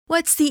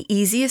What's the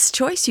easiest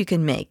choice you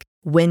can make?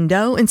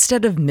 Window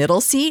instead of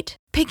middle seat?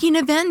 Picking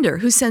a vendor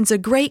who sends a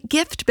great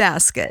gift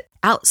basket?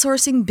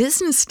 Outsourcing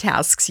business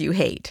tasks you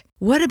hate?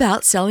 What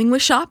about selling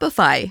with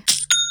Shopify?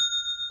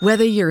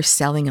 Whether you're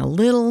selling a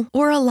little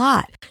or a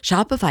lot,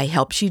 Shopify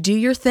helps you do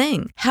your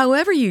thing,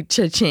 however you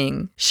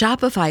cha-ching.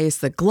 Shopify is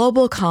the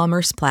global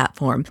commerce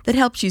platform that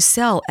helps you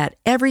sell at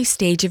every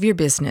stage of your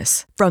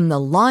business. From the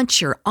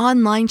launch your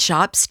online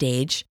shop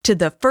stage to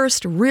the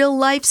first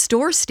real-life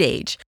store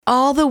stage,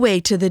 all the way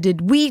to the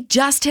did we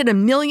just hit a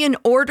million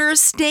orders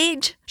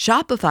stage.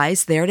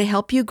 Shopify's there to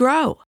help you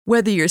grow.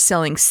 Whether you're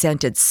selling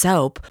scented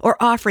soap or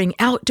offering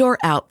outdoor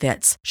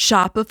outfits,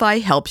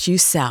 Shopify helps you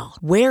sell.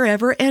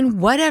 Wherever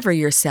and whatever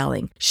you're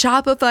selling,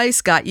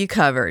 Shopify's got you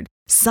covered.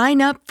 Sign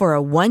up for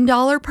a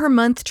 $1 per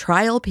month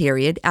trial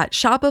period at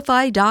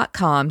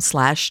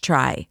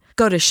shopify.com/try.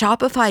 Go to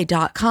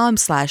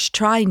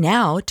shopify.com/try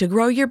now to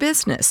grow your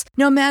business,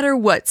 no matter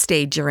what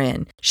stage you're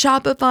in.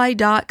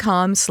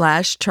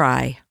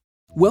 Shopify.com/try.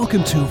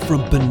 Welcome to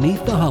From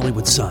Beneath the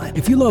Hollywood Sign.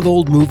 If you love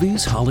old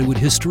movies, Hollywood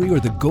history, or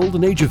the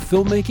golden age of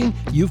filmmaking,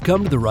 you've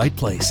come to the right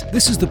place.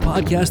 This is the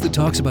podcast that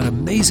talks about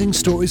amazing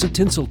stories of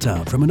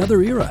Tinseltown from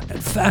another era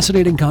and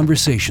fascinating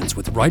conversations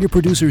with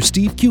writer-producer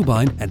Steve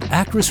Cubine and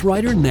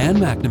actress-writer Nan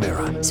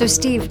McNamara. So,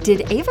 Steve,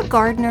 did Ava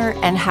Gardner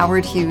and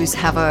Howard Hughes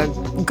have a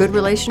good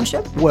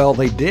relationship? Well,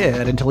 they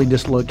did until he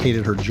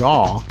dislocated her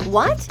jaw.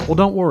 What? Well,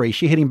 don't worry.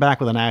 She hit him back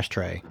with an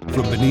ashtray.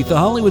 From Beneath the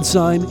Hollywood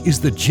Sign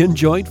is the gin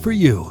joint for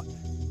you.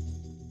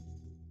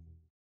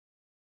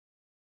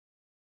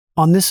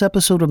 On this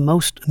episode of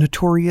Most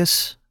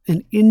Notorious,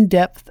 an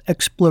in-depth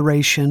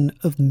exploration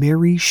of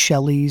Mary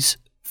Shelley's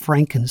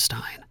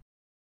Frankenstein.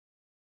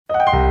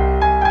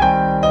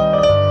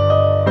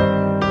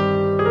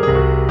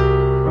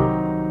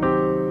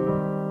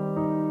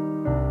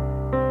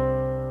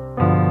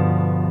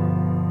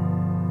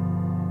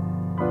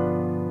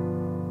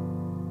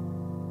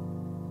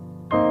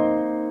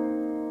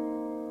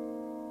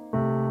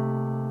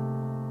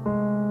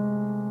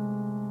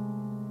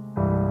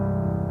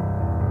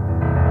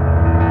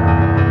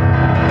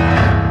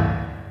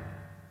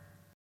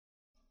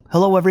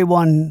 Hello,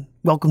 everyone.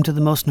 Welcome to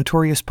the Most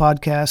Notorious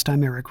podcast.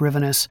 I'm Eric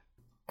Rivenis.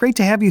 Great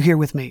to have you here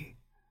with me.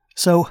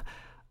 So,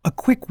 a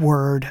quick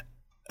word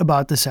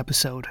about this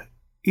episode.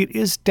 It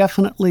is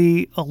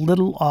definitely a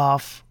little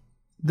off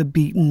the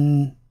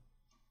beaten,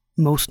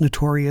 Most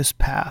Notorious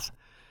path.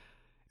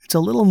 It's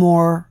a little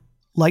more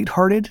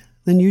lighthearted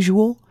than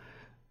usual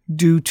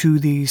due to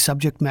the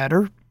subject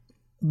matter,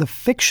 the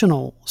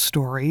fictional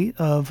story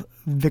of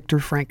Victor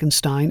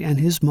Frankenstein and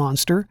his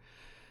monster,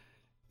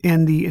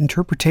 and the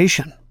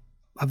interpretation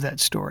of that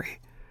story.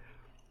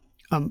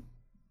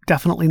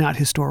 Definitely not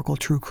historical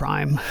true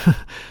crime,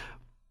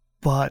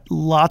 but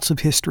lots of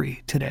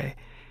history today.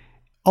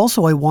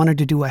 Also, I wanted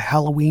to do a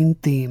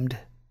Halloween-themed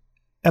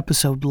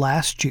episode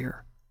last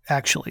year,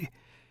 actually,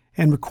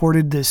 and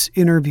recorded this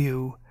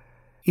interview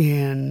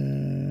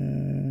in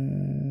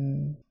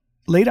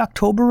late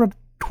October of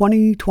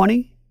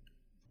 2020.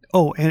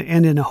 Oh,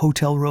 and in a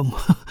hotel room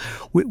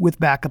with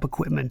backup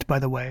equipment, by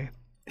the way.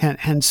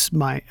 Hence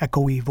my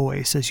echoey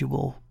voice, as you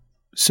will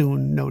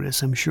soon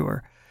notice, I'm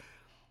sure.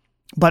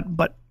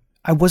 But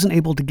I wasn't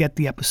able to get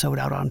the episode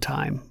out on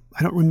time.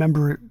 I don't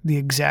remember the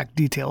exact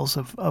details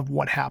of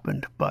what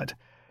happened, but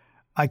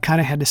I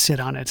kind of had to sit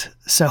on it.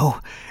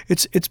 So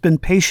it's been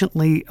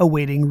patiently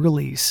awaiting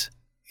release,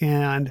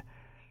 and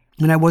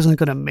I wasn't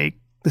going to make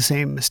the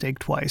same mistake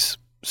twice.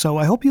 So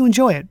I hope you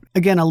enjoy it.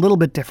 Again, a little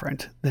bit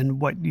different than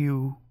what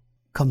you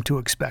come to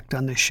expect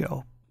on this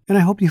show. And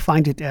I hope you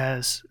find it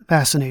as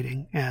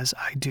fascinating as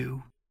I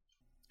do.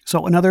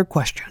 So another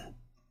question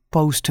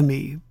posed to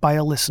me by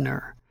a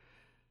listener,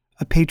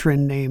 a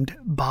patron named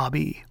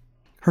Bobby.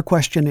 Her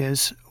question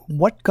is,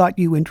 what got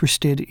you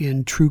interested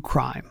in true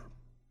crime?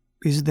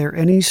 Is there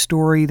any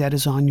story that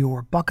is on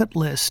your bucket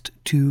list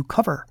to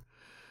cover?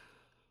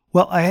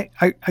 Well, I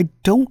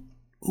don't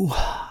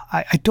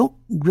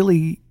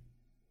really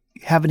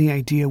have any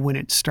idea when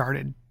it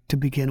started to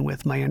begin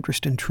with, my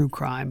interest in true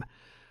crime.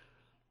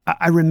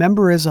 I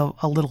remember as a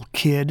little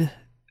kid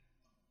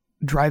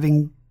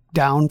driving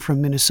down from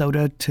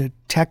Minnesota to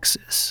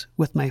Texas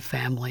with my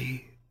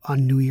family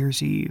on New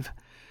Year's Eve.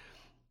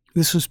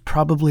 This was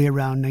probably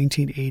around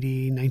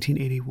 1980,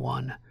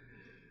 1981.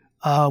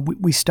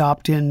 We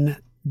stopped in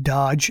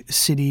Dodge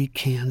City,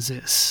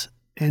 Kansas,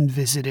 and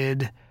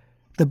visited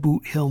the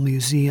Boot Hill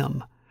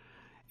Museum.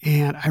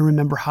 And I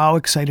remember how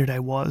excited I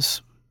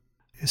was,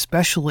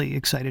 especially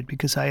excited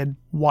because I had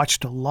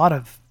watched a lot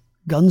of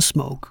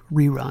Gunsmoke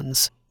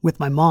reruns with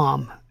my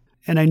mom,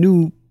 and I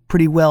knew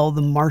pretty well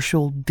the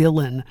Marshall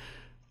Dillon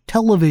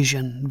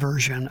television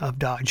version of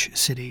Dodge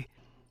City.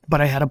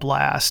 But I had a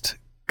blast,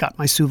 got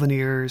my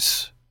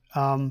souvenirs,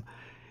 and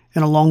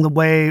along the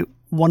way,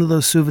 one of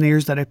those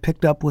souvenirs that I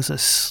picked up was a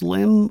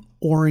slim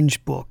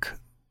orange book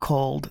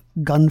called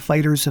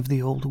Gunfighters of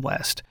the Old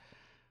West,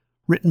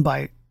 written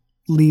by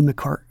Lee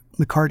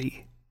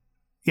McCarty.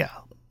 Yeah,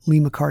 Lee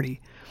McCarty,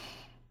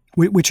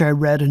 which I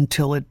read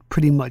until it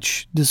pretty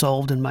much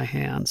dissolved in my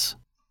hands.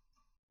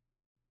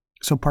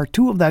 So part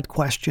 2 of that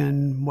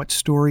question, what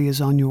story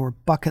is on your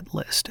bucket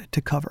list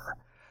to cover?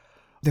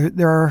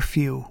 There are a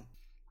few.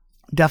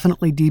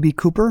 Definitely D.B.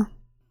 Cooper.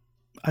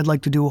 I'd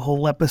like to do a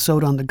whole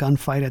episode on the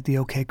gunfight at the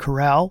OK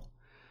Corral.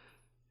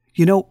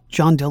 You know,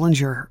 John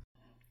Dillinger,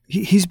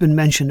 he's been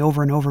mentioned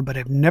over and over, but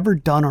I've never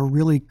done a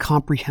really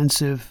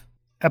comprehensive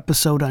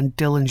episode on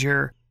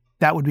Dillinger.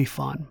 That would be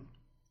fun.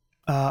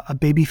 A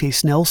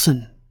Babyface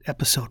Nelson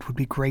episode would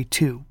be great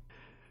too.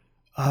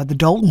 The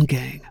Dalton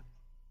Gang.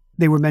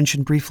 They were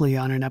mentioned briefly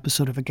on an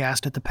episode of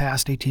Aghast at the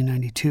Past,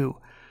 1892.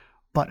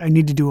 But I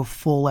need to do a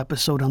full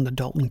episode on the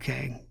Dalton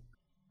Gang.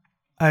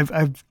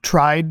 I've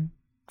tried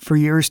for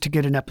years to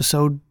get an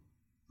episode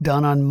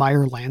done on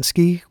Meyer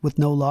Lansky with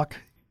no luck.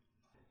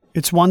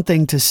 It's one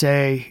thing to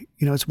say,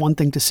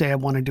 I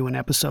want to do an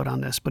episode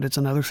on this, but it's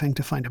another thing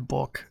to find a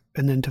book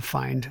and then to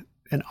find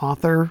an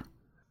author,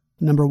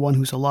 number 1,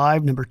 who's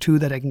alive, number 2,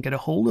 that I can get a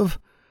hold of,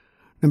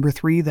 number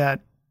 3,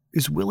 that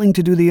is willing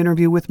to do the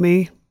interview with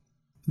me.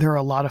 There are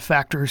a lot of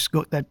factors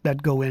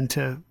that go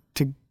into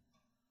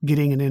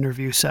getting an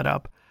interview set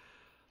up.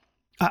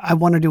 I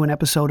want to do an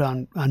episode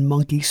on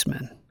Monk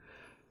Eastman.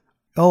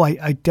 Oh,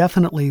 I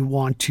definitely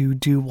want to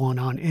do one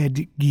on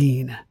Ed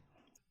Gein.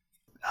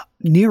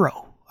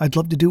 Nero. I'd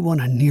love to do one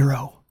on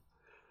Nero.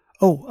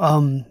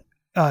 Oh,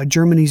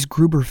 Germany's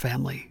Gruber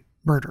family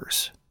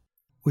murders,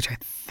 which I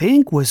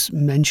think was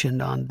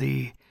mentioned on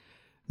the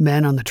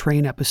Men on the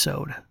Train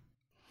episode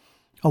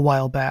a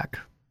while back.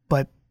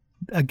 But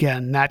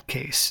again, that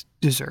case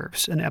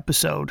deserves an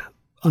episode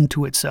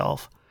unto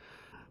itself.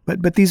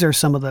 But these are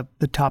some of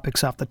the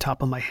topics off the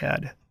top of my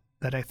head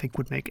that I think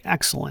would make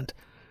excellent,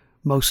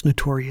 most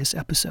notorious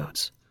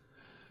episodes.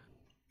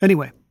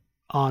 Anyway,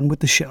 on with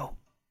the show.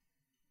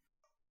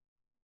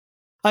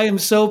 I am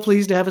so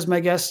pleased to have as my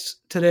guest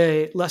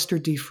today Lester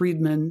D.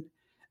 Friedman,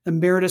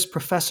 Emeritus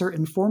Professor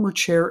and former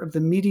Chair of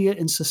the Media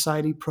and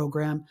Society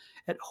Program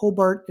at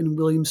Hobart and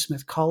William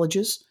Smith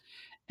Colleges,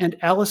 and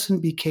Allison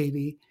B.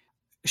 Kavey.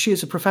 She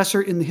is a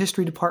professor in the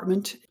History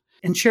Department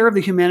and chair of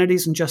the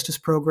Humanities and Justice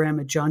Program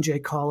at John Jay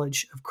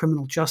College of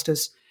Criminal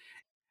Justice.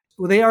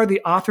 Well, they are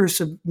the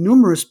authors of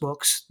numerous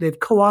books. They've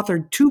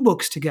co-authored 2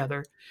 books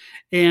together,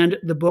 and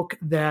the book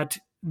that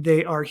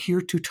they are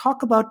here to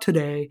talk about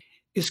today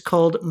is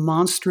called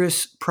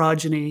Monstrous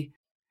Progeny,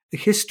 The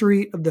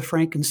History of the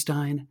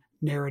Frankenstein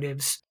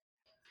Narratives.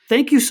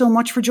 Thank you so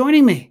much for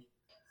joining me.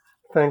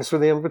 Thanks for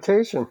the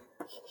invitation.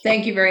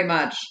 Thank you very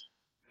much.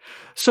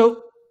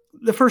 So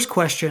the first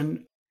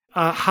question,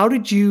 how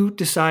did you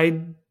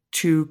decide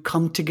to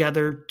come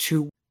together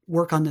to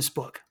work on this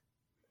book?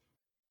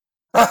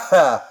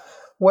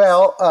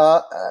 Well,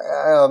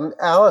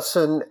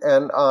 Allison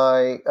and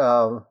I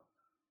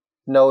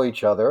know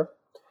each other,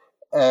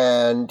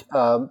 and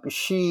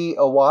she,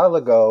 a while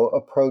ago,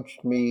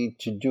 approached me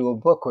to do a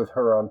book with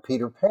her on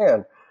Peter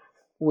Pan,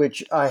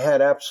 which I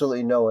had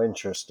absolutely no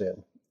interest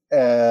in.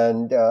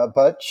 And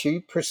but she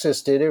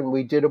persisted, and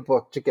we did a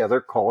book together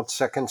called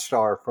Second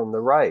Star from the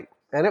Right,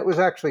 and it was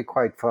actually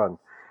quite fun.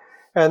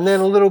 And then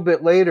a little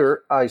bit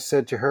later, I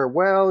said to her,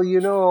 well,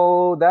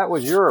 that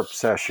was your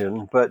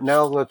obsession, but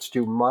now let's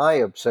do my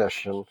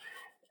obsession,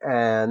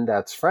 and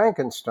that's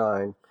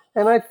Frankenstein.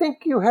 And I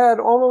think you had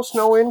almost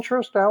no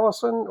interest,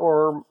 Allison,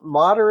 or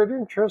moderate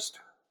interest?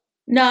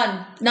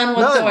 None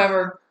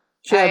whatsoever.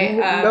 She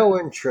had no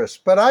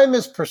interest, but I'm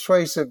as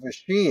persuasive as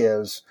she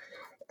is.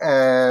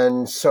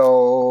 And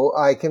so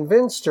I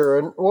convinced her,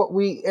 and what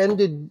we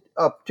ended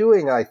up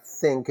doing, I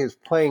think, is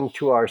playing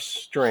to our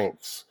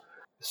strengths.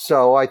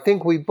 So I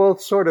think we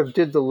both sort of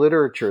did the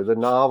literature, the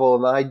novel,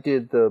 and I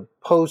did the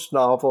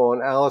post-novel,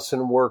 and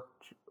Allison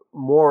worked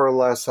more or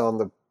less on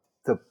the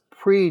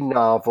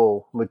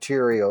pre-novel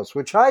materials,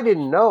 which I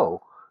didn't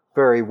know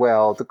very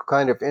well, the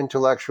kind of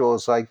intellectual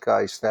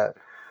zeitgeist that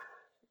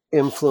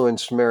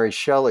influenced Mary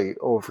Shelley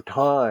over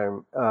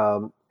time.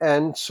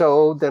 And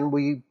so then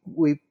we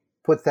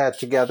put that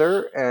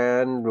together,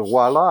 and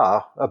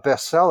voila, a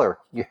bestseller.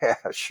 Yeah,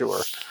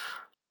 sure.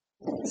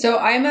 So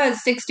I'm a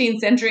 16th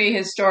century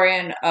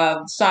historian of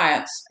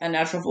science and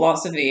natural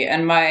philosophy,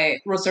 and my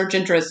research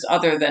interests,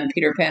 other than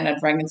Peter Pan and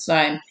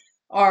Frankenstein,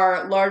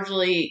 are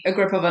largely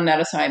Agrippa von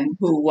Nettesheim,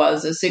 who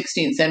was a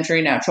 16th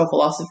century natural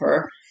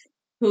philosopher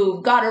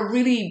who got a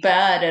really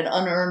bad and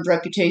unearned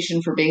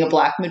reputation for being a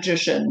black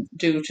magician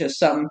due to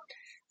some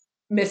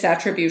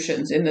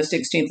misattributions in the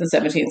 16th and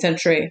 17th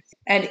century.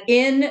 And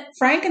in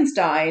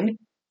Frankenstein,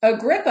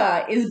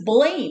 Agrippa is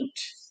blamed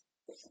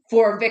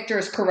for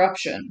Victor's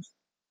corruption.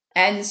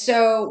 And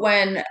so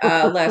when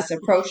Les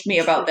approached me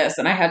about this,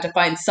 and I had to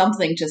find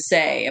something to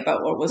say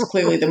about what was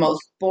clearly the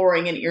most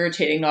boring and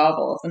irritating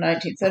novel of the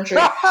 19th century,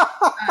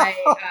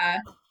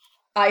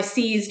 I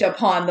seized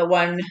upon the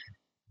one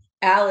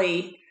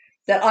alley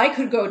that I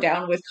could go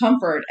down with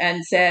comfort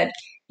and said,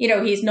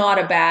 he's not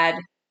a bad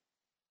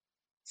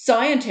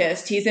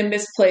scientist. He's a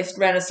misplaced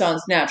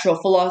Renaissance natural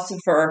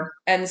philosopher.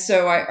 And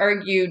so I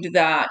argued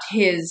that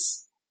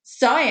his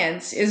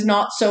science is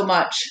not so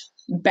much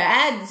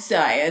bad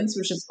science,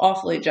 which is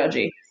awfully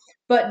judgy,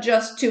 but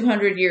just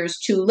 200 years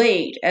too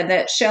late, and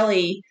that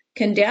Shelley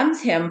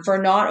condemns him for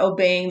not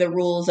obeying the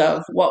rules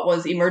of what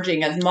was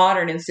emerging as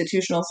modern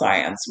institutional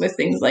science, with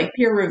things like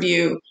peer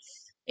review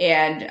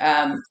and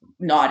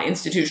not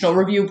institutional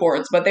review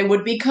boards, but they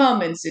would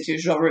become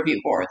institutional review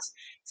boards.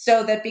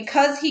 So that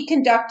because he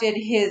conducted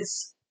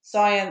his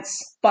science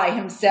by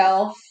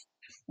himself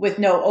with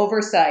no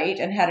oversight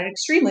and had an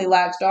extremely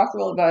lax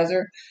doctoral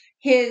advisor,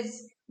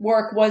 his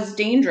work was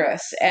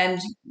dangerous and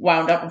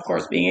wound up, of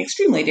course, being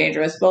extremely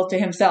dangerous, both to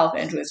himself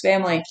and to his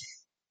family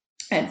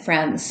and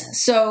friends.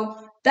 So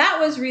that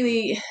was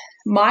really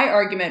my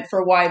argument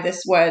for why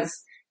this was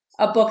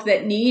a book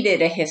that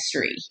needed a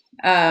history,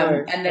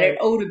 and that it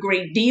owed a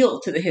great deal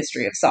to the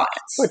history of science.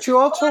 But you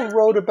also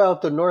wrote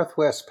about the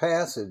Northwest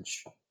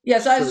Passage. Yeah,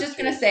 so I was just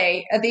going to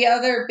say, the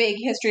other big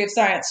history of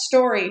science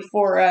story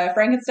for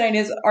Frankenstein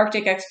is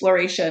Arctic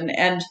exploration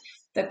and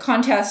the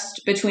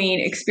contest between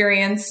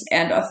experience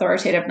and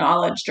authoritative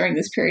knowledge during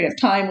this period of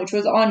time, which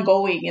was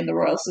ongoing in the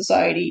Royal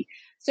Society.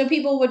 So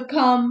people would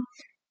come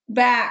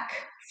back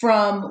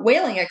from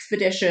whaling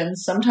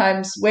expeditions,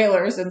 sometimes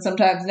whalers and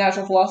sometimes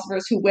natural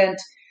philosophers who went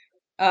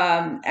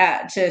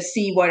to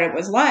see what it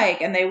was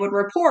like, and they would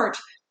report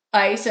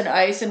ice and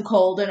ice and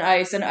cold and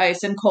ice and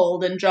ice and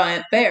cold and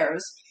giant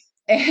bears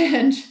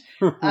and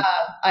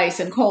ice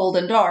and cold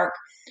and dark.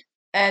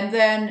 And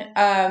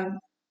then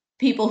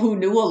people who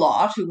knew a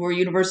lot, who were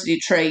university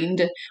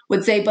trained,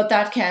 would say, but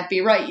that can't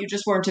be right. You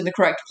just weren't in the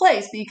correct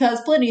place,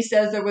 because Pliny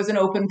says there was an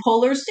open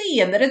polar sea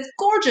and that it's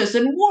gorgeous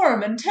and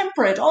warm and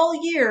temperate all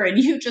year, and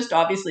you just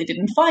obviously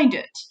didn't find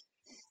it.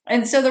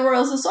 And so the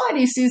Royal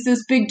Society sees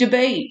this big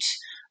debate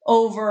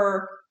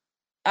over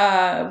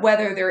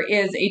whether there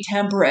is a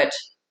temperate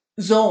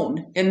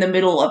zone in the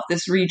middle of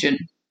this region.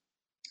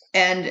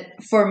 And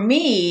for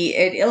me,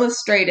 it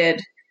illustrated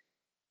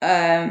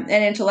an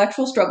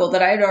intellectual struggle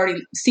that I had already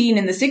seen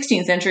in the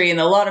 16th century, and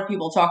a lot of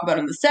people talk about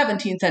in the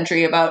 17th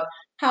century, about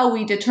how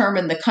we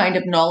determine the kind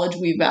of knowledge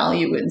we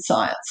value in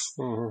science.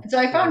 Mm-hmm. So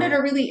I found it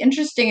a really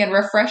interesting and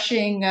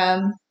refreshing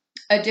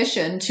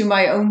addition to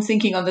my own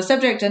thinking on the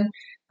subject, and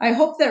I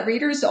hope that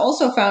readers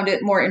also found it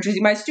more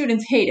interesting. My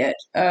students hate it.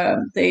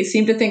 They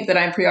seem to think that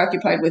I'm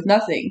preoccupied with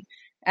nothing,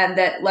 and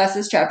that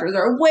Les's chapters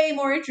are way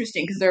more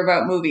interesting because they're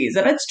about movies.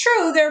 And it's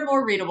true, they're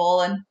more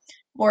readable and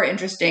more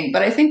interesting.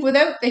 But I think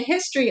without the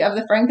history of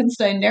the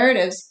Frankenstein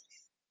narratives,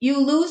 you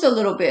lose a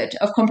little bit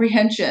of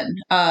comprehension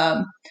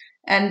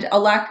and a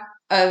lack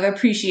of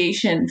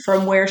appreciation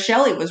from where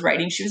Shelley was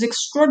writing. She was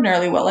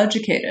extraordinarily well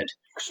educated.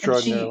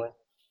 Extraordinarily.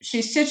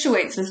 She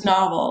situates this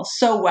novel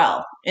so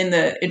well in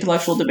the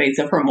intellectual debates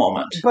of her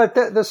moment. But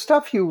the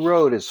stuff you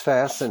wrote is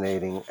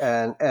fascinating,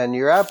 and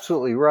you're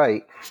absolutely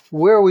right.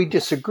 Where we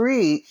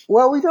disagree,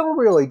 well, we don't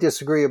really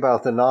disagree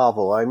about the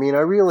novel. I mean, I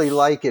really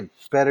like it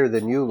better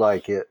than you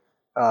like it,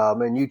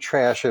 and you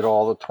trash it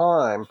all the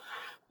time.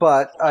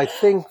 But I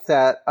think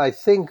that,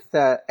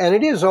 and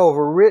it is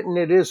overwritten,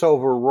 it is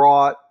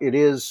overwrought, it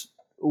is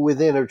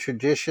within a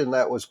tradition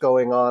that was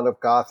going on of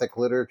Gothic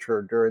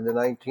literature during the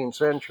 19th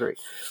century.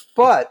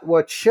 But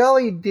what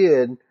Shelley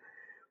did,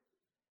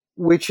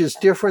 which is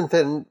different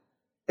than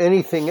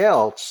anything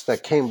else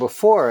that came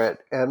before it,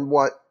 and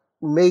what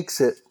makes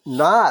it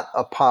not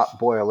a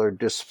potboiler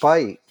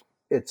despite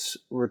its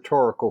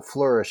rhetorical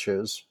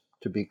flourishes,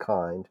 to be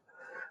kind,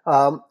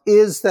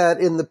 is that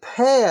in the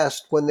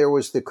past, when there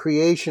was the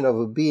creation of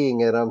a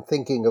being, and I'm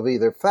thinking of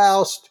either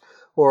Faust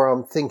or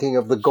I'm thinking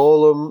of the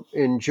golem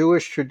in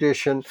Jewish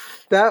tradition,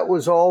 that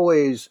was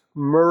always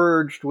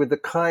merged with a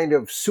kind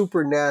of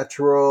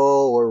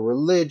supernatural or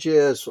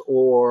religious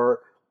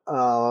or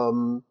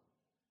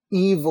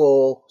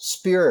evil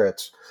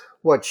spirits.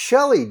 What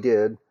Shelley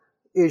did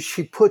is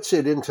she puts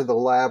it into the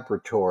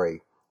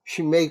laboratory.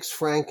 She makes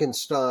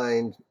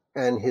Frankenstein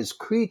and his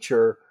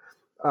creature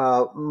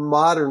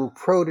modern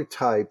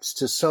prototypes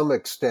to some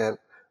extent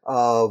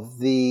of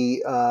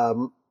the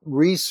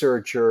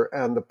researcher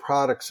and the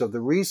products of the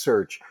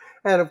research.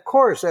 And of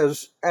course,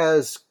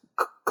 as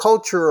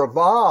culture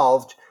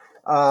evolved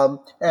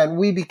and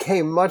we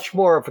became much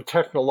more of a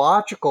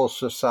technological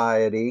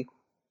society,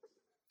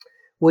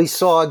 we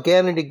saw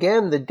again and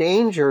again the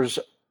dangers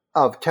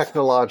of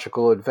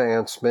technological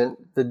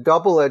advancement, the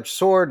double-edged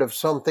sword of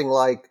something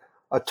like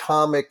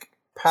atomic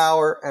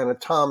power and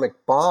atomic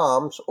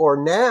bombs,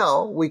 or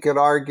now we could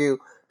argue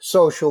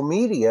social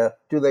media.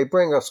 Do they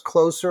bring us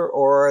closer,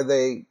 or are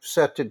they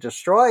set to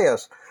destroy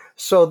us?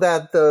 So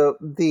that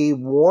the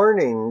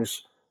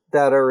warnings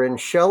that are in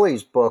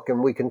Shelley's book,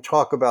 and we can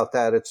talk about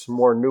that, it's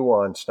more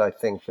nuanced, I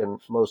think, than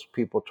most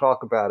people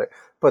talk about it,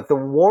 but the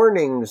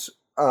warnings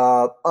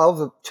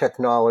of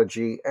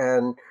technology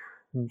and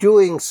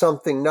doing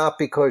something not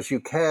because you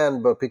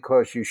can, but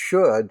because you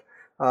should,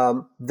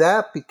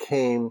 that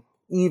became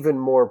even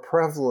more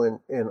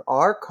prevalent in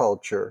our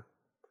culture,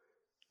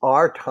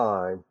 our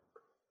time,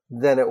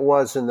 than it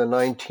was in the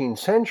 19th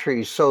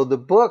century. So the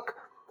book,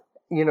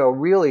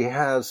 really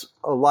has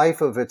a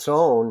life of its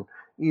own,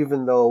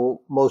 even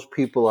though most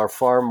people are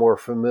far more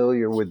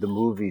familiar with the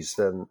movies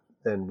than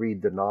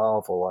read the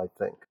novel, I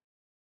think.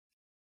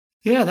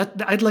 Yeah,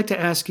 I'd like to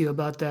ask you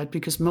about that,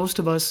 because most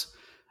of us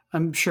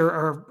I'm sure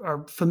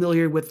are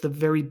familiar with the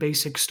very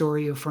basic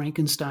story of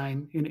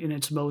Frankenstein in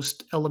its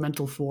most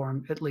elemental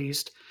form, at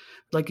least,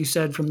 like you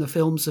said, from the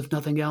films, if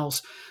nothing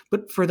else.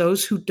 But for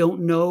those who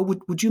don't know,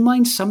 would you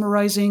mind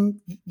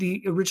summarizing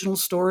the original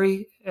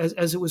story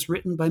as it was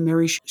written by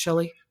Mary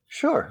Shelley?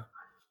 Sure.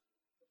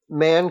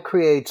 Man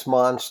creates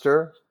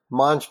monster.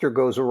 Monster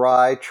goes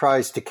awry,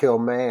 tries to kill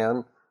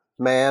man.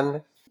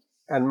 Man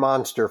and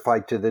monster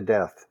fight to the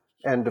death.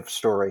 End of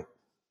story.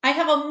 I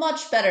have a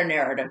much better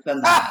narrative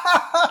than that.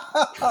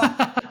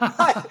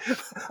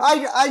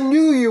 I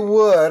knew you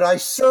would. I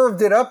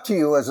served it up to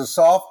you as a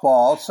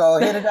softball, so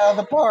hit it out of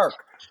the park.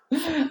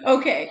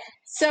 Okay,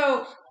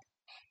 so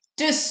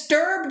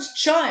disturbed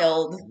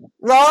child.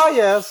 Oh,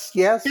 yes.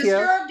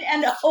 Disturbed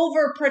and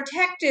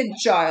overprotected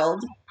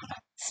child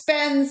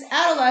spends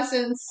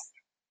adolescence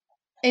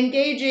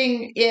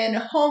engaging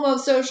in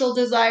homosocial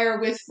desire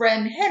with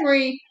friend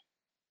Henry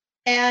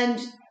and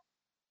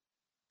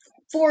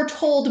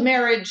foretold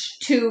marriage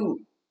to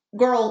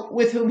girl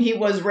with whom he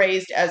was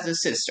raised as a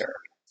sister.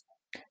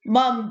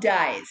 Mom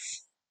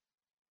dies.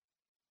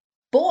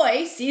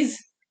 Boy sees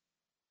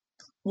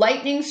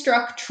lightning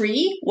struck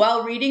tree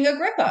while reading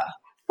Agrippa.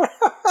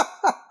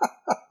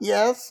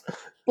 Yes.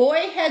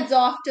 Boy heads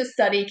off to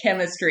study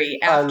chemistry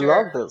after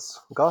I love this.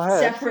 Go ahead.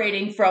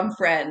 separating from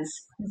friends,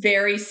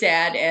 very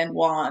sad and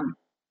wan.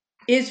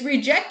 Is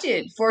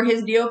rejected for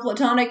his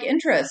Neoplatonic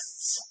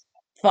interests.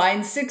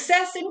 Finds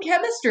success in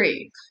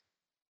chemistry.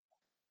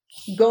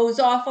 Goes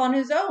off on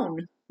his own.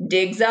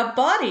 Digs up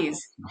bodies.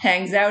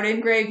 Hangs out in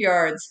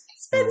graveyards.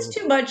 Spends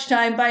too much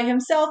time by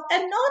himself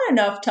and not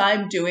enough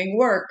time doing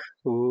work.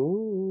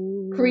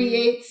 Ooh.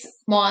 Creates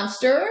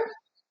monster.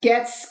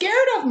 Gets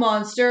scared of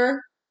monster.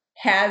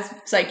 Has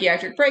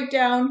psychiatric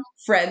breakdown.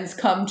 Friends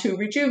come to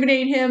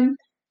rejuvenate him.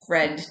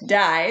 Friend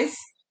dies.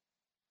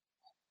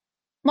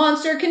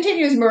 Monster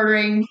continues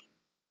murdering.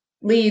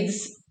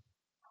 Leads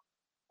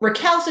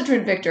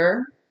recalcitrant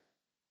Victor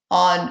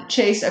on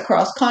chase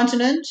across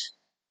continent.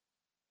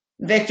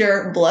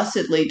 Victor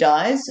blessedly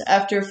dies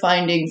after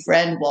finding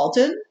friend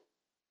Walton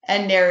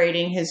and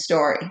narrating his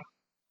story.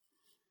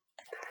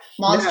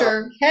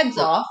 Monster heads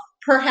off,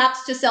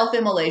 perhaps to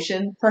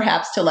self-immolation,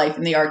 perhaps to life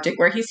in the Arctic,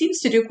 where he seems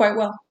to do quite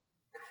well.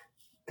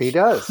 He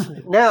does.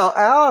 Now,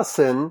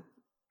 Allison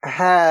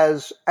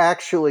has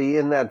actually,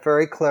 in that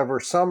very clever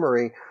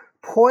summary,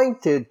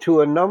 pointed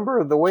to a number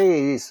of the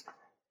ways,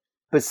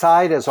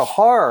 beside as a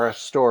horror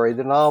story,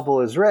 the novel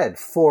is read.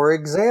 For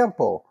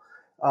example,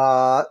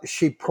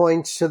 she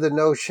points to the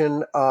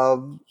notion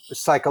of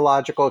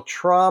psychological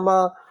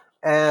trauma,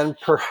 and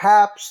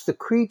perhaps the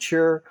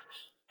creature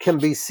can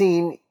be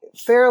seen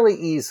fairly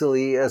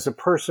easily as a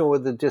person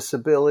with a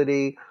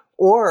disability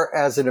or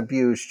as an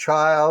abused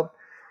child.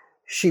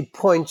 She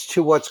points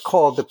to what's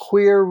called the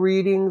queer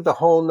reading, the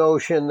whole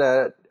notion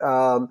that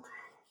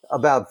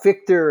about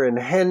Victor and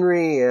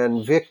Henry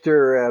and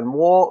Victor and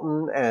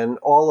Walton and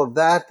all of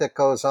that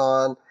goes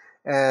on.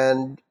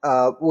 And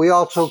we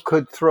also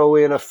could throw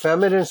in a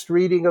feminist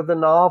reading of the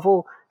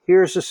novel.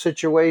 Here's a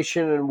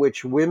situation in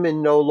which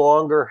women no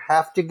longer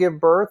have to give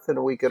birth,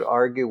 and we could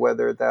argue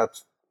whether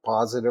that's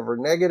positive or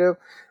negative.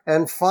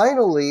 And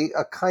finally,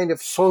 a kind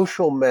of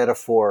social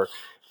metaphor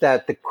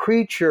that the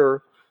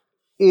creature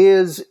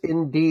is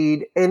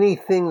indeed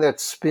anything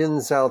that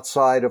spins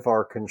outside of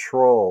our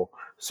control.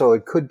 So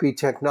it could be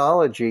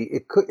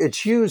technology.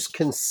 It's used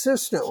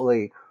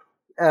consistently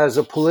as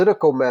a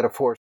political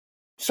metaphor.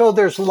 So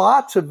there's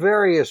lots of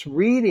various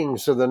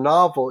readings of the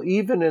novel,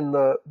 even in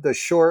the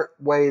short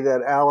way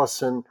that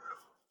Allison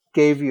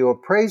gave you a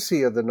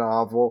précis of the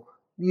novel.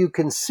 You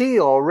can see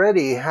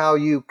already how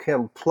you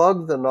can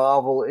plug the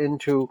novel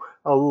into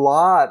a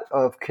lot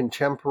of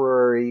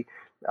contemporary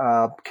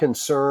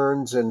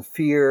concerns and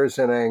fears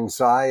and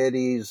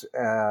anxieties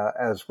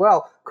as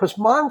well, because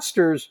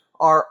monsters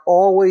are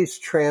always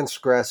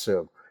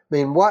transgressive. I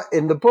mean, what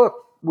in the book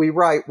we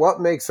write, what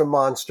makes a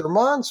monster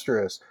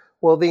monstrous?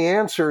 Well, the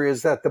answer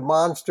is that the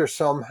monster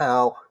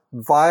somehow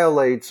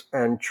violates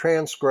and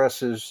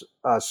transgresses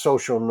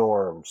social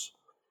norms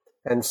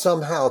and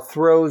somehow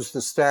throws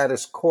the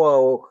status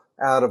quo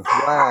out of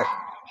whack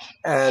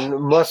and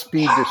must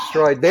be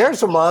destroyed.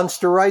 There's a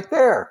monster right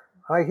there.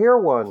 I hear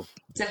one.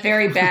 It's a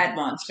very bad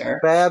monster.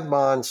 Bad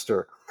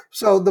monster.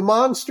 So the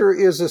monster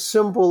is a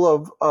symbol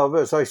of,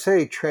 as I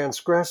say,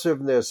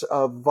 transgressiveness,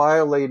 of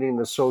violating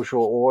the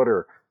social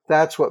order.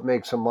 That's what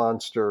makes a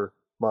monster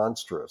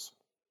monstrous.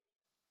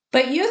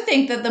 But you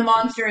think that the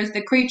monster is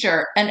the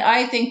creature, and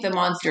I think the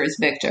monster is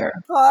Victor.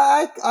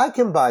 I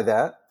can buy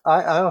that.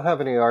 I don't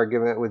have any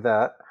argument with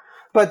that.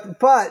 But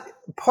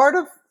part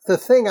of the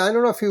thing, I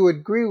don't know if you would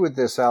agree with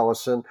this,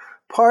 Allison,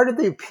 part of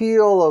the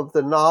appeal of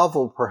the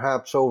novel,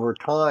 perhaps over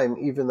time,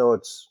 even though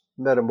it's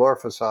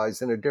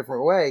metamorphosized in a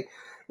different way,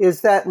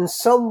 is that in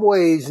some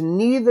ways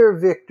neither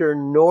Victor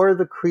nor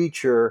the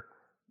creature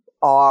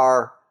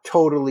are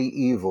totally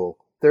evil.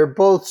 They're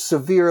both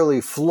severely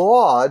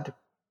flawed,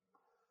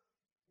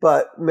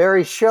 but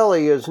Mary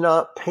Shelley is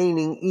not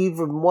painting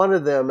even one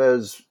of them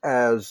as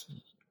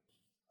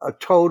a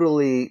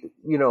totally,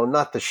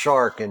 not the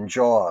shark in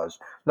Jaws,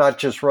 not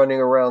just running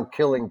around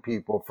killing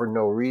people for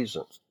no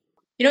reason.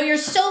 You're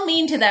so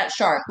mean to that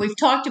shark. We've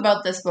talked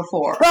about this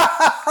before.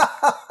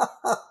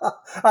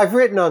 I've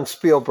written on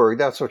Spielberg.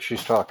 That's what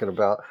she's talking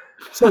about.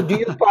 So do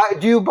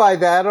you buy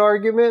that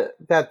argument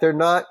that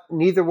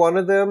neither one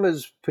of them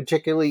is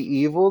particularly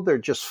evil? They're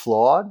just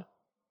flawed?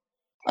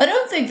 I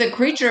don't think the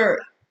creature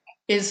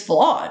is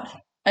flawed.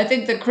 I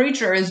think the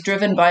creature is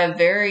driven by a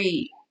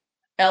very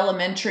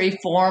elementary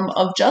form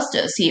of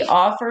justice. He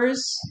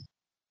offers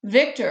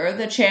Victor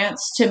the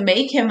chance to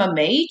make him a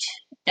mate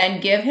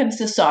and give him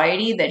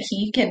society that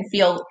he can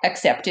feel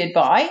accepted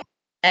by.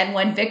 And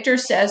when Victor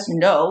says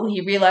no,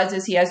 he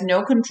realizes he has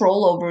no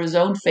control over his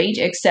own fate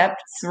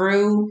except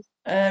through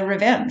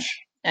revenge.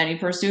 And he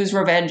pursues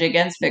revenge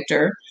against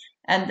Victor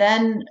and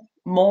then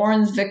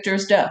mourns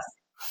Victor's death.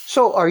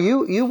 So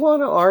you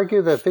want to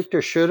argue that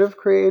Victor should have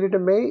created a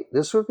mate?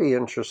 This would be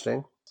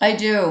interesting. I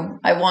do.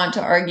 I want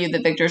to argue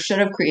that Victor should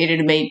have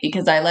created a mate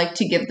because I like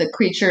to give the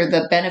creature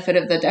the benefit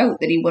of the doubt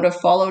that he would have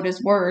followed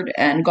his word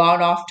and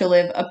gone off to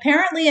live,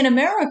 apparently in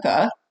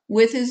America,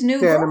 with his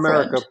new girlfriend. In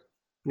America.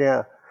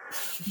 Yeah.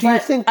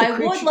 I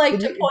would like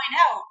to point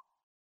out,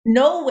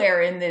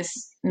 nowhere in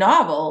this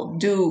novel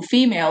do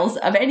females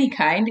of any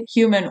kind,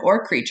 human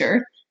or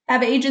creature,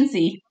 have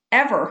agency,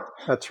 ever.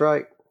 That's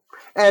right.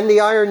 And the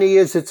irony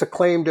is it's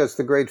acclaimed as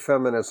the great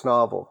feminist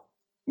novel.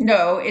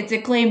 No, it's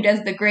acclaimed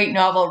as the great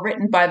novel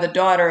written by the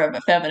daughter of a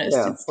feminist.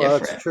 Yeah, it's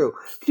different. That's true.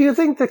 Do you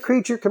think the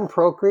creature can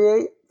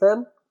procreate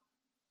then?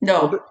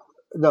 No.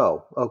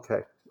 No,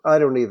 okay. I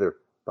don't either,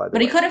 by the way.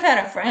 But he could have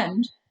had a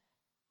friend.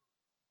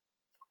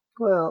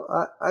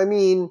 Well, I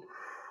mean...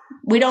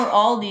 We don't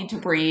all need to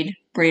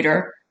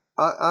breeder.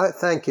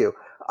 Thank you.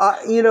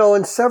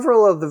 In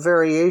several of the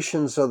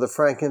variations of the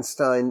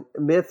Frankenstein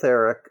myth,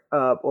 Eric,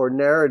 or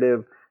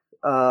narrative,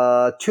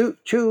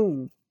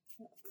 two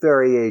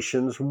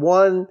variations.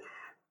 One,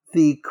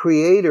 the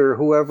creator,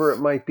 whoever it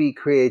might be,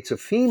 creates a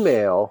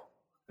female,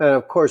 and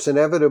of course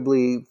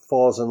inevitably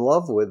falls in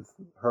love with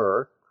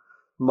her,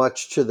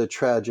 much to the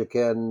tragic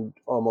end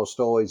almost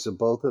always of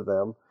both of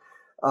them.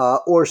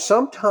 Or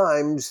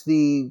sometimes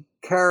the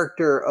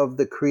character of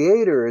the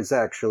creator is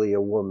actually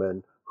a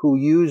woman who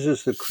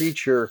uses the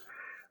creature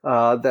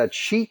that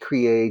she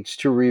creates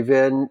to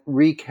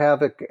wreak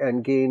havoc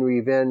and gain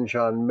revenge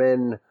on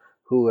men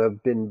who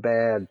have been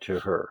bad to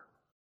her.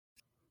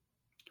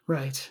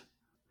 Right.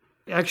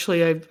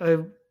 Actually,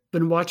 I've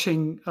been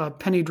watching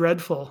Penny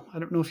Dreadful. I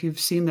don't know if you've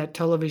seen that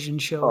television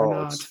show or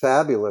not. It's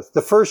fabulous.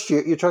 The first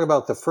year, you're talking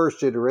about the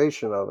first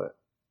iteration of it.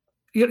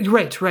 Yeah,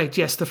 right.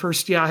 Yes, the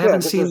first. Yeah, I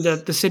haven't seen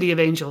the City of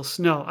Angels.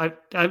 No,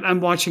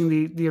 I'm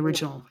watching the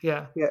original.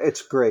 Yeah. Yeah,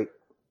 it's great.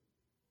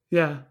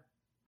 Yeah.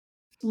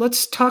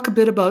 Let's talk a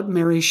bit about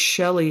Mary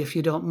Shelley, if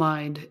you don't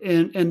mind,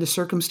 and the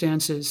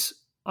circumstances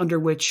under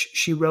which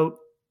she wrote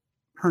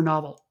her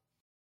novel.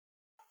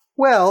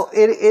 Well,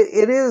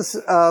 it is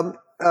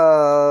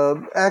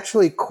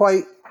actually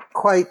quite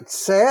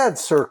sad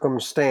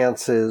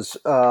circumstances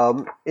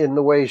in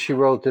the way she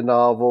wrote the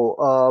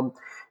novel.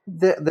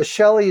 The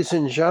Shelleys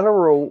in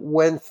general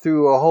went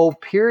through a whole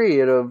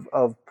period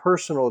of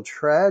personal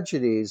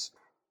tragedies.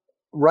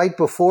 Right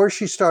before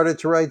she started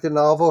to write the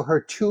novel,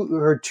 her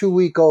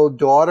 2-week-old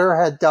daughter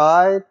had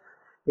died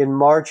in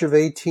March of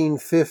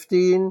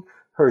 1815.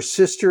 Her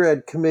sister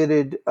had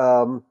committed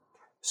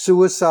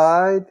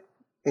suicide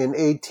in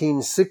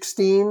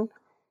 1816.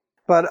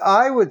 But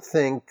I would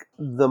think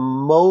the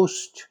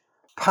most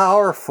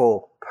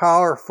powerful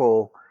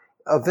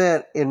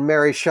event in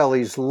Mary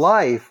Shelley's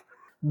life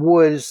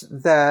was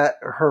that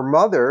her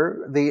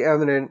mother, the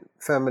eminent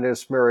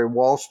feminist Mary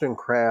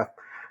Wollstonecraft,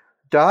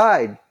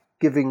 died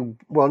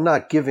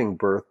not giving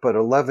birth, but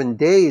 11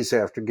 days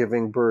after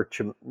giving birth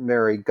to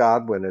Mary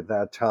Godwin at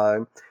that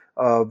time,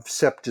 of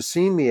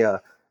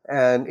septicemia.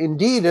 And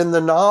indeed, in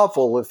the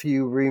novel, if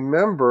you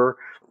remember,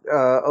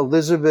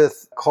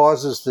 Elizabeth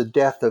causes the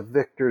death of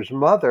Victor's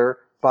mother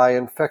by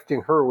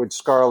infecting her with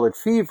scarlet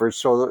fever.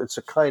 So it's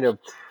a kind of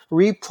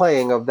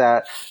replaying of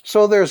that.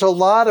 So there's a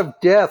lot of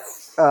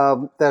death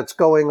that's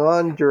going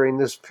on during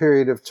this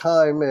period of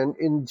time. And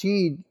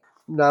indeed,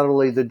 not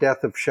only the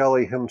death of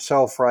Shelley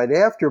himself right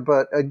after,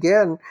 but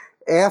again,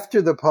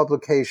 after the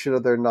publication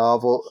of their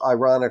novel,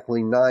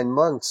 ironically 9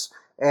 months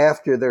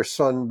after their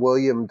son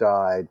William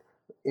died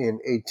in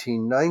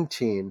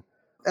 1819.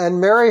 And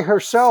Mary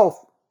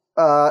herself,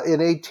 in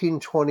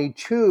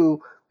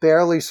 1822,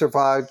 barely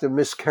survived a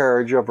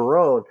miscarriage of her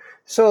own.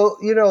 So,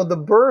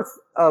 the birth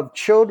of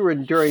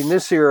children during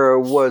this era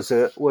was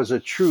a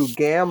true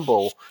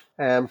gamble,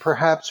 and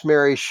perhaps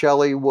Mary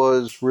Shelley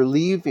was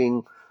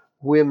relieving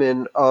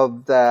women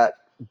of that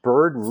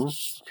burden,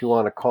 if you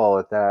want to call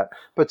it that.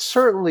 But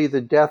certainly the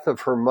death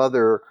of her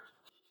mother,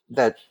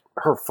 that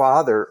her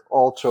father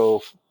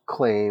also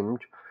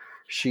claimed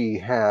she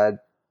had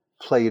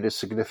played a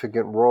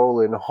significant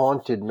role in,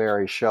 haunted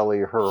Mary Shelley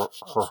her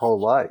whole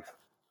life.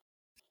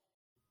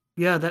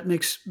 Yeah, that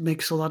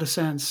makes a lot of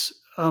sense.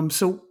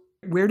 So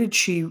where did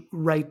she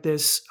write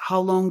this? How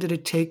long did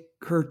it take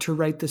her to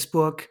write this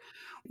book?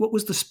 What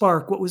was the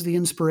spark? What was the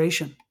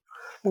inspiration?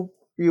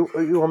 You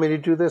want me to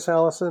do this,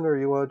 Allison, or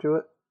you want to do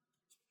it?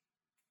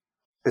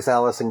 Is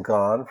Allison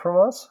gone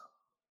from us?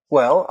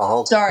 Well,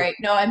 I'll... Sorry,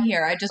 no, I'm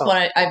here. I just Oh.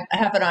 want to. I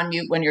have it on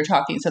mute when you're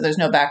talking, so there's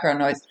no background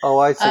noise. Oh,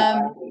 I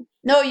see.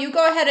 No, you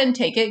go ahead and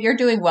take it. You're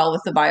doing well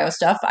with the bio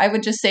stuff. I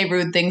would just say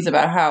rude things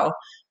about how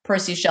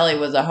Percy Shelley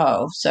was a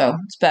hoe, so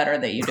it's better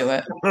that you do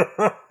it.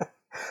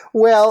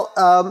 Well,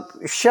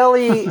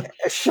 Shelley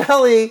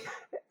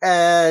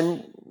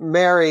and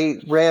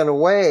Mary ran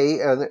away,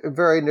 and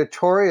very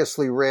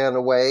notoriously ran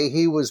away.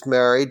 He was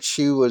married;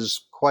 she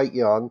was quite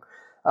young,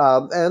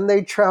 and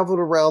they traveled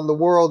around the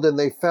world, and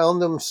they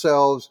found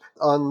themselves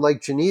on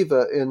Lake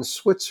Geneva in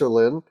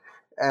Switzerland,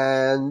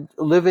 and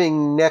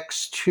living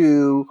next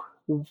to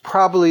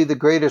probably the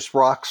greatest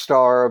rock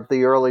star of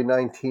the early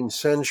 19th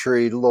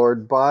century,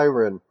 Lord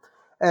Byron.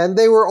 And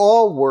they were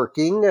all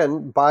working,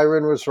 and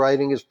Byron was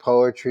writing his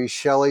poetry.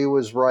 Shelley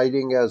was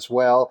writing as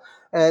well.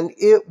 And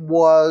it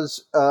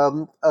was,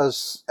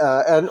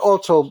 and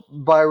also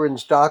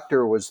Byron's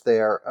doctor was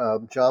there,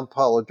 John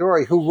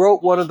Polidori, who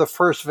wrote one of the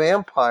first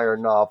vampire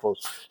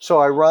novels.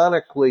 So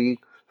ironically,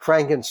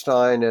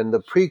 Frankenstein and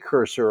the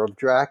precursor of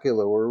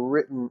Dracula were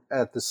written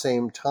at the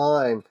same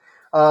time.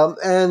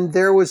 And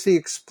there was the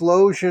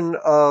explosion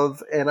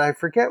of, and I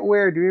forget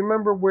where, do you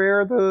remember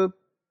where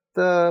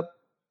the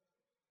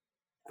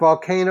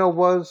volcano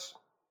was?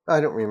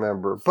 I don't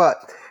remember,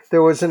 but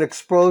there was an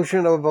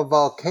explosion of a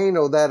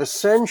volcano that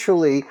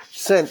essentially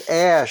sent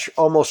ash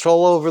almost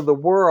all over the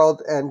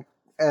world, and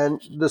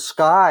the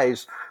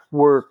skies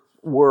were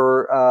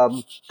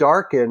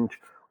darkened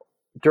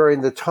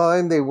during the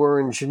time they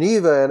were in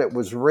Geneva, and it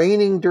was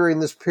raining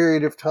during this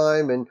period of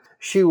time, and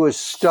she was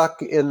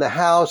stuck in the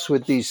house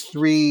with these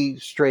three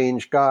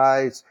strange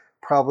guys,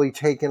 probably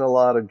taking a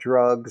lot of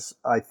drugs,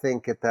 I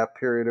think, at that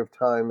period of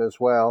time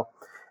as well.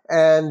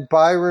 And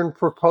Byron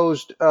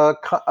proposed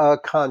a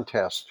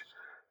contest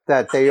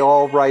that they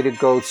all write a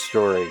ghost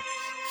story,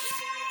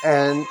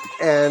 and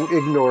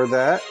ignore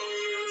that.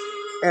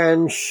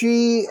 And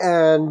she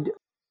and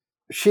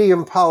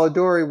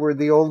Polidori were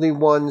the only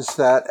ones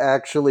that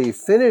actually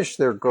finished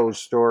their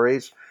ghost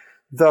stories,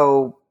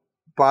 though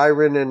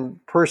Byron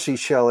and Percy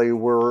Shelley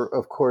were,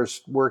 of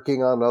course,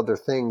 working on other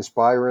things.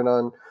 Byron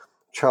on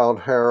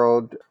Childe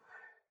Harold,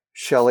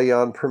 Shelley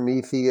on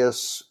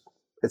Prometheus,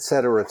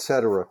 etc.,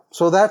 etc.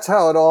 So that's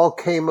how it all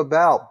came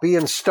about,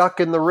 being stuck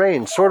in the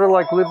rain, sort of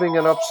like living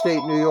in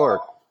upstate New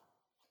York.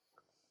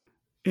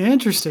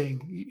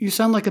 Interesting. You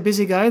sound like a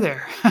busy guy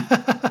there.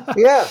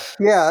 Yeah.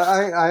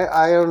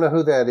 I don't know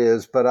who that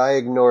is, but I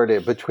ignored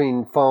it.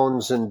 Between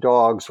phones and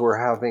dogs, we're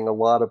having a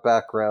lot of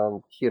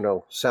background,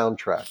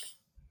 soundtrack.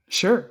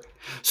 Sure.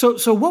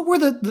 So what were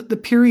the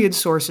period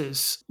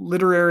sources,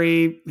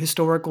 literary,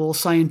 historical,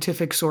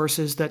 scientific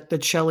sources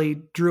that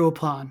Shelley drew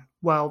upon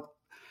while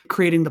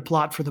creating the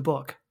plot for the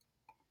book?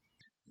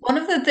 One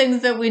of the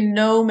things that we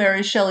know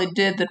Mary Shelley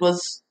did that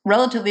was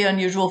relatively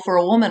unusual for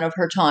a woman of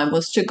her time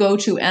was to go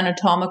to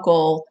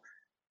anatomical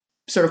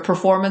sort of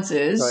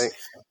performances. Right.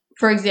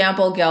 For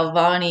example,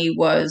 Galvani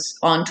was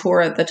on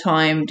tour at the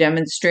time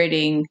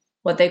demonstrating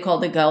what they call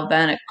the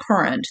galvanic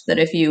current, that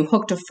if you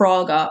hooked a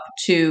frog up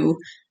to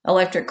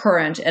electric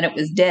current and it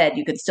was dead,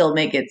 you could still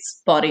make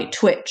its body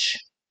twitch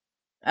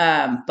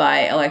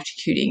by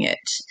electrocuting it.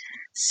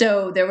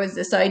 So there was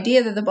this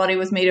idea that the body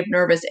was made of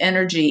nervous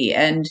energy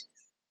and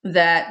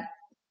that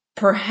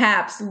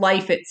perhaps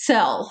life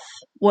itself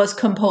was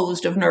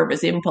composed of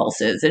nervous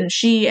impulses. And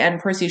she and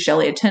Percy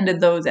Shelley attended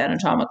those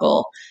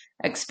anatomical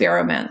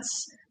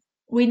experiments.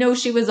 We know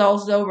she was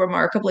also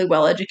remarkably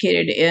well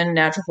educated in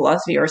natural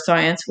philosophy or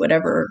science,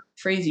 whatever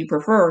phrase you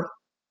prefer.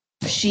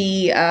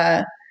 She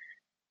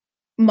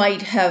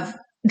might have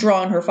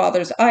drawn her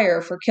father's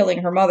ire for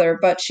killing her mother,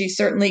 but she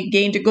certainly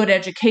gained a good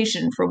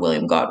education from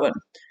William Godwin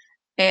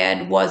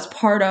and was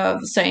part of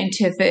the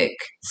scientific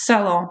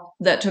salon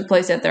that took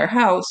place at their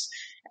house.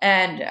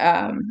 And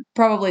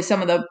probably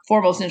some of the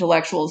foremost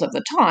intellectuals of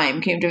the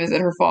time came to visit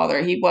her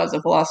father. He was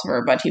a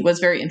philosopher, but he was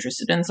very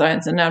interested in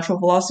science and natural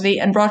philosophy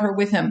and brought her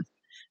with him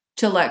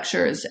to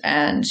lectures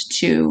and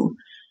to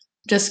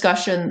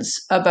discussions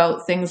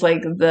about things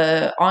like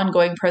the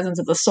ongoing presence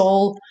of the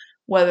soul,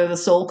 whether the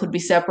soul could be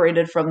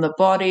separated from the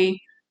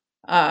body.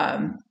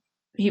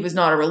 He was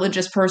not a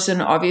religious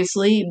person,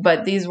 obviously,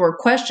 but these were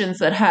questions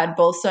that had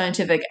both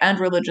scientific and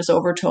religious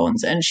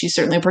overtones, and she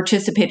certainly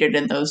participated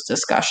in those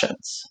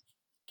discussions.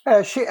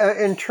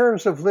 In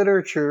terms of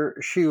literature,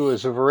 she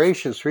was a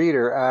voracious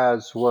reader,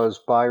 as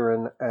was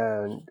Byron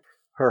and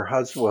her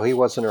husband. Well, he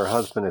wasn't her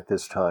husband at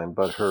this time,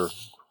 but her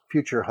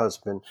future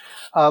husband.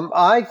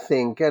 I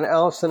think, and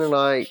Allison and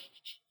I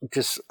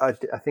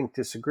think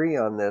disagree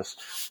on this,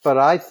 but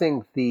I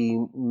think the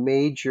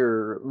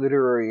major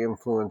literary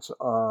influence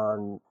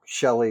on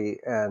Shelley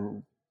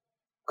and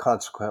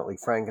consequently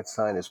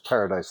Frankenstein is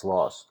Paradise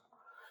Lost.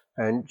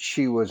 And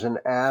she was an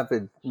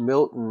avid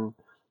Milton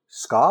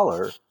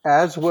scholar,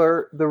 as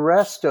were the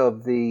rest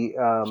of the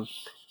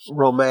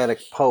Romantic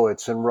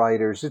poets and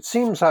writers. It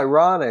seems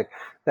ironic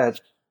that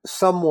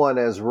someone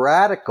as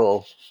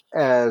radical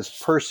as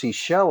Percy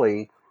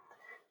Shelley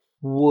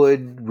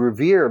would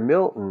revere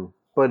Milton,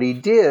 but he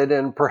did,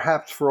 and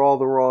perhaps for all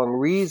the wrong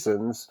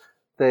reasons.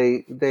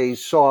 They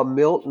saw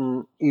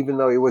Milton, even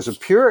though he was a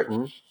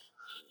Puritan,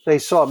 they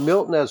saw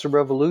Milton as a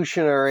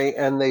revolutionary,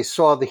 and they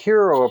saw the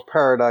hero of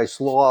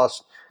Paradise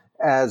Lost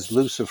as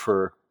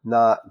Lucifer,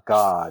 not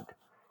God.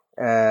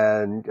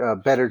 And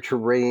better to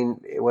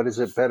reign, what is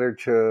it? Better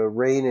to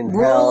reign in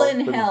hell. Rule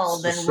in hell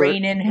than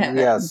reign in heaven.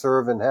 Yeah,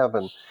 serve in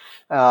heaven.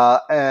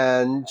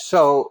 And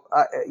so,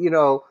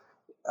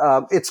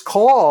 it's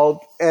called,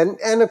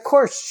 and of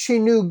course she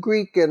knew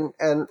Greek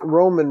and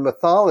Roman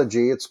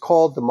mythology. It's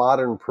called The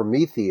Modern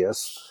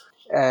Prometheus.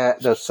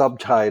 The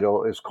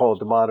subtitle is called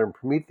The Modern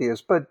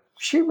Prometheus, but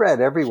she read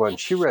everyone.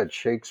 She read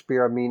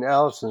Shakespeare. I mean,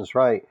 Allison's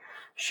right.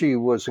 She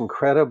was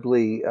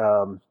incredibly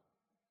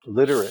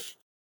literate.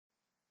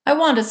 I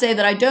want to say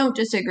that I don't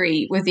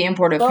disagree with the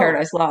import of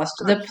Paradise Lost.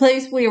 The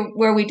place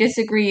where we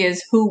disagree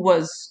is who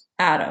was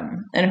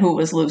Adam and who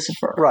was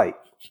Lucifer. Right.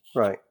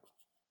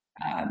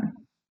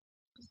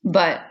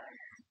 But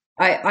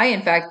I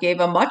in fact gave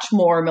a much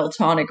more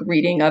Miltonic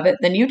reading of it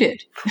than you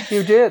did.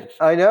 You did.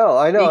 I know.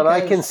 And I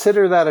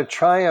consider that a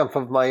triumph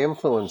of my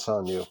influence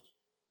on you.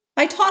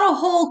 I taught a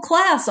whole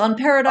class on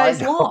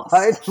Paradise Lost.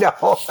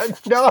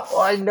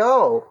 I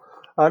know.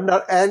 I'm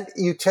not, and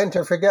you tend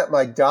to forget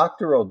my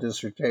doctoral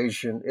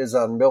dissertation is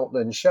on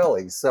Milton and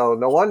Shelley, so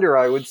no wonder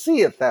I would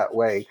see it that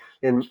way.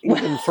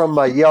 Even from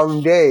my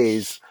young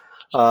days,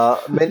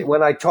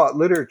 when I taught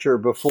literature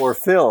before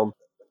film,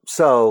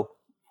 so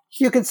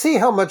you can see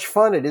how much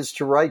fun it is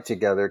to write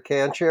together,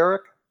 can't you,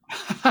 Eric?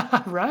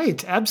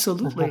 Right,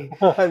 absolutely.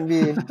 I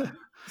mean,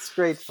 it's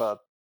great fun.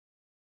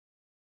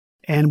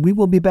 And we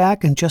will be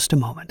back in just a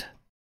moment.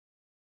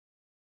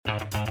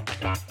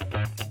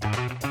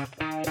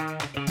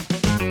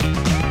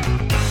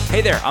 Hey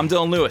there, I'm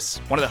Dylan Lewis,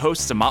 one of the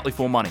hosts of Motley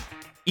Fool Money.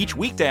 Each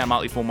weekday on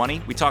Motley Fool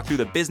Money, we talk through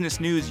the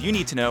business news you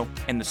need to know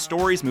and the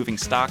stories moving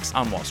stocks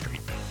on Wall Street.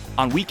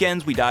 On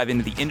weekends, we dive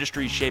into the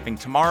industries shaping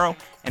tomorrow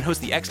and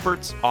host the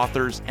experts,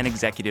 authors, and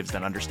executives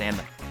that understand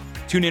them.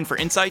 Tune in for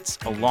insights,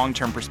 a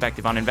long-term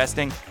perspective on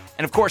investing,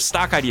 and of course,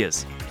 stock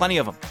ideas. Plenty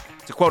of them.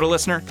 To quote a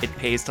listener, it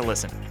pays to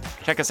listen.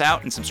 Check us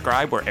out and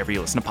subscribe wherever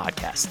you listen to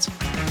podcasts.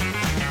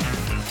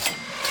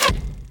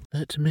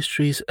 Let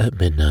Mysteries at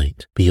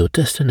Midnight be your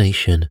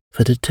destination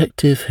for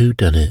detective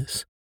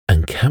whodunits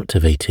and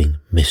captivating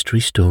mystery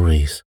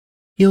stories.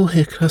 You'll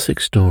hear classic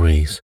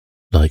stories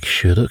like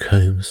Sherlock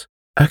Holmes,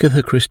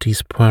 Agatha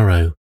Christie's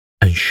Poirot,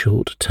 and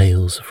short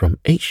tales from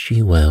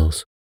H.G.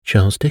 Wells,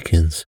 Charles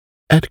Dickens,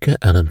 Edgar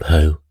Allan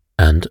Poe,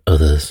 and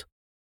others.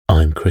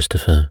 I'm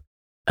Christopher,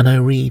 and I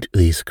read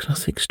these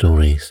classic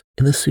stories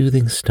in the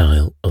soothing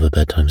style of a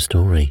bedtime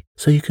story,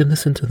 so you can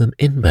listen to them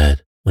in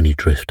bed when you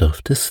drift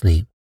off to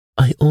sleep.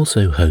 I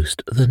also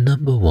host the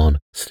 #1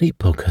 sleep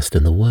podcast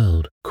in the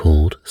world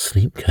called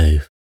Sleep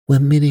Cove, where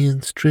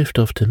millions drift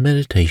off to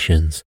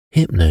meditations,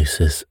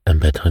 hypnosis,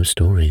 and bedtime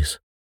stories.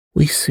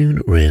 We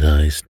soon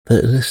realized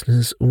that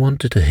listeners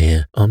wanted to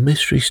hear our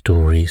mystery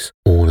stories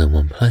all in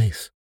one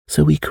place,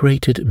 so we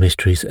created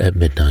Mysteries at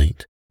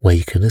Midnight, where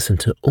you can listen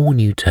to all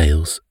new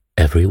tales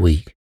every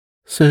week.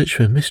 Search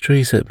for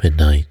Mysteries at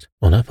Midnight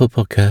on Apple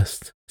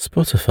Podcasts,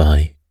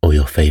 Spotify, or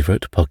your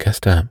favorite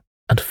podcast app,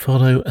 and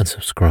follow and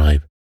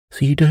subscribe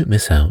so you don't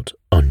miss out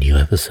on new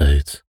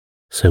episodes.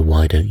 So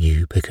why don't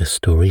you pick a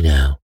story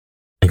now?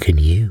 And can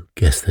you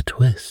guess the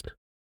twist?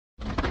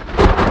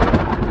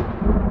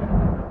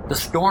 The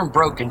storm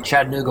broke in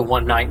Chattanooga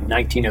one night in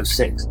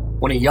 1906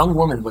 when a young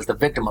woman was the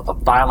victim of a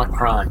violent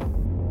crime.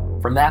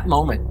 From that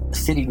moment, the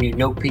city knew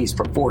no peace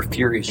for 4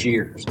 furious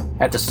years.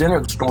 At the center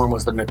of the storm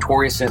was the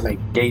notorious inmate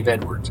Dave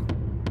Edwards,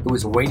 who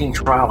was awaiting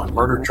trial on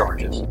murder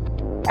charges.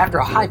 After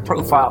a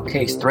high-profile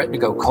case threatened to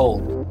go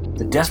cold,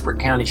 the desperate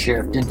county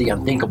sheriff did the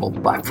unthinkable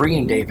by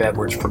freeing Dave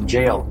Edwards from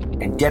jail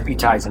and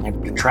deputizing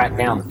him to track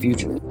down the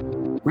fugitive.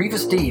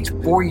 Grievous Deeds,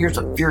 4 Years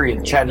of Fury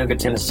in Chattanooga,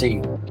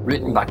 Tennessee,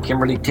 written by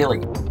Kimberly Tilley,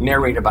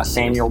 narrated by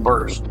Samuel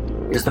Burst,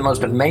 is the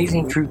most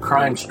amazing true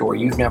crime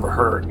story you've never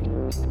heard.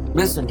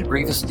 Listen to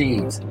Grievous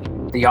Deeds,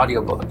 the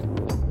audiobook,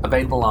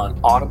 available on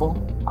Audible,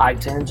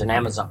 iTunes, and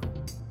Amazon.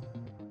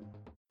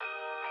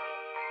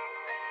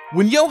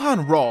 When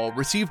Johann Rall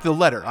received the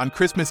letter on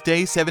Christmas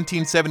Day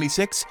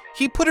 1776,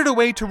 he put it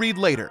away to read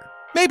later.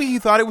 Maybe he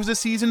thought it was a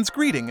season's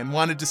greeting and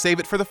wanted to save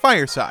it for the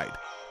fireside.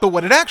 But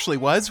what it actually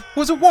was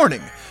a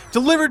warning,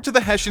 delivered to the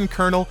Hessian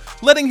colonel,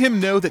 letting him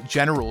know that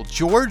General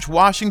George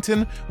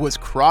Washington was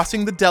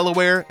crossing the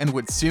Delaware and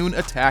would soon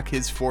attack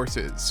his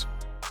forces.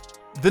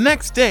 The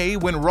next day,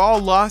 when Rall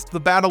lost the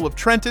Battle of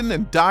Trenton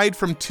and died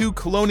from 2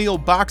 colonial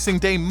Boxing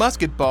Day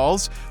musket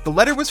balls, the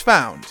letter was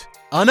found,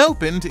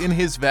 unopened, in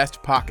his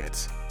vest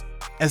pocket.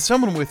 As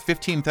someone with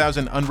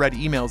 15,000 unread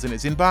emails in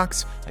his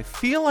inbox, I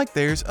feel like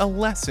there's a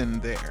lesson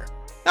there.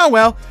 Oh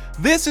well,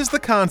 this is The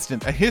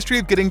Constant, a history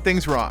of getting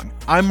things wrong.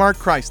 I'm Mark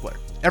Chrysler.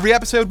 Every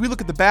episode, we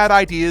look at the bad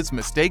ideas,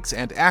 mistakes,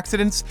 and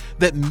accidents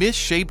that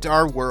misshaped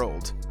our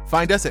world.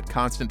 Find us at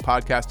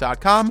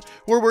constantpodcast.com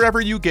or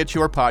wherever you get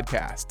your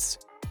podcasts.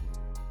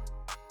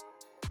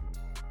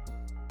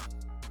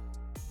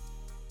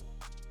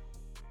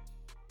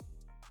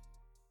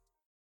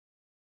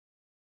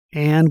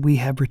 And we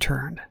have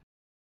returned.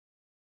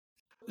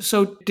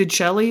 So did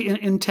Shelley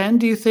intend,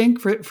 do you think,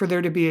 for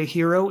there to be a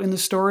hero in the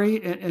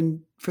story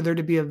and for there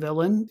to be a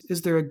villain?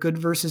 Is there a good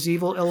versus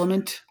evil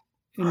element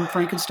in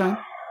Frankenstein?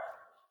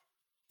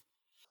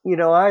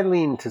 I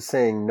lean to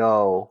saying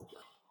no.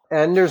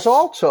 And there's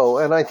also,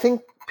 and I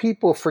think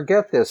people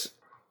forget this,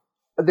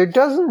 there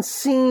doesn't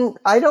seem,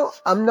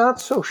 I'm not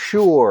so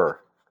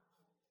sure.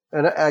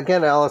 And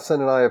again,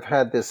 Allison and I have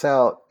had this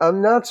out.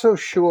 I'm not so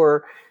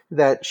sure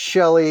that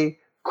Shelley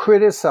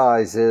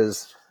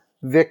criticizes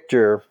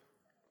Victor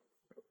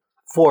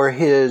for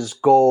his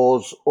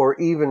goals or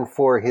even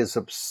for his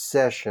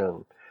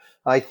obsession.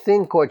 I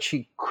think what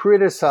she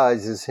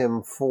criticizes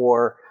him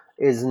for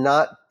is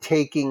not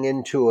taking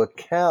into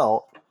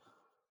account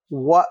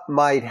what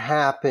might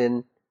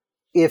happen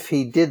if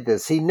he did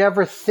this. He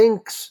never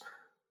thinks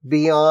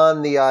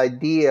beyond the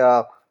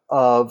idea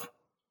of,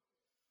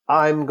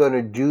 I'm going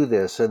to do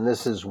this and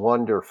this is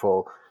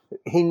wonderful.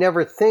 He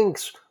never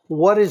thinks,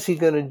 what is he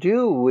going to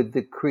do with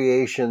the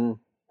creation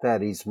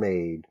that he's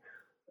made?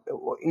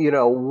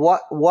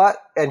 What,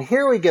 and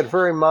here we get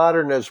very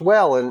modern as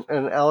well, and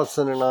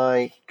Allison and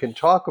I can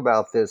talk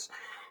about this.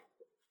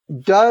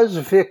 Does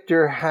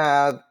Victor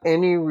have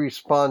any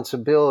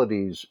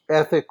responsibilities,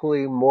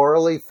 ethically,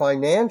 morally,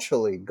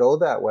 financially, go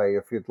that way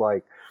if you'd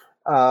like,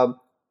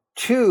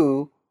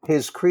 to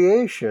his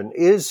creation?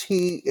 Is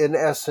he, in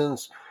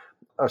essence,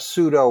 a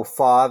pseudo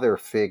father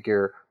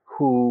figure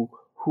whose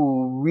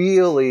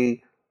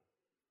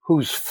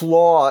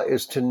flaw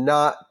is to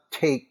not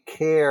take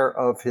care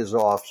of his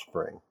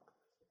offspring?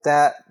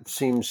 That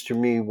seems to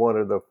me one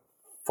of the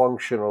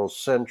functional,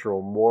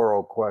 central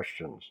moral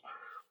questions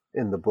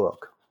in the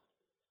book.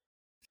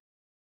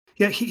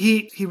 Yeah,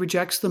 he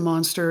rejects the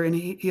monster, and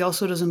he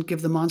also doesn't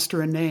give the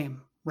monster a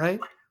name, right?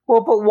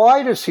 Well, but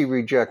why does he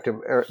reject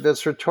him?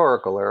 That's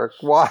rhetorical, Eric.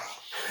 Why?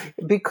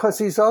 Because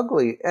he's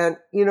ugly. And,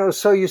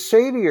 so you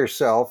say to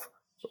yourself,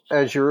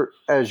 as you're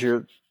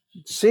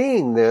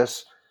seeing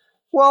this,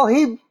 well,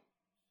 he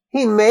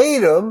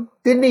made him.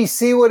 Didn't he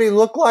see what he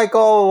looked like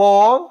all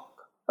along?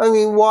 I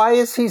mean, why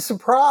is he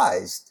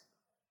surprised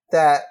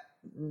that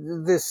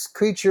this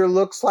creature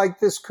looks like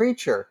this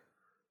creature?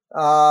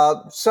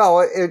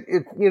 So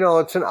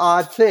it's an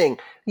odd thing.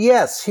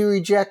 Yes, he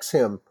rejects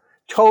him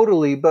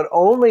totally, but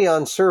only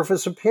on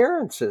surface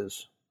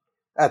appearances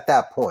at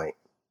that point.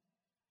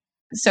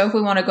 So if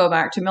we want to go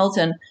back to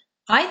Milton,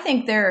 I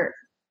think there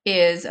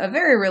is a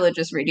very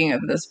religious reading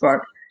of this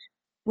book,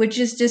 which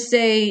is to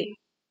say,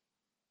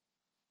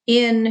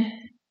 in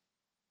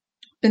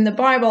the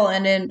Bible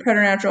and in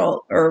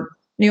preternatural or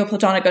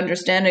Neoplatonic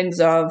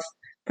understandings of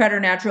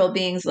preternatural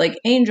beings like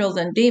angels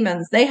and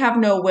demons, they have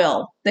no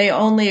will. They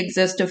only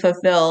exist to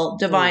fulfill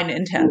divine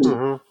intent.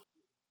 Mm-hmm.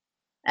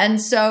 And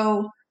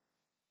so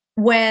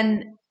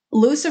when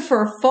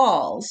Lucifer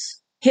falls,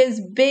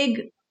 his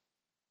big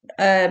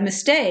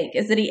mistake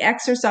is that he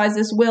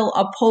exercises will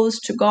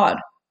opposed to God.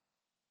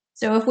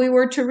 So if we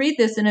were to read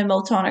this in a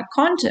Miltonian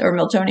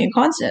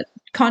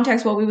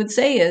context, what we would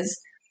say is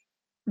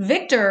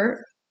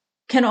Victor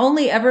can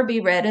only ever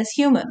be read as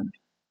human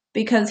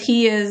because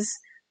he is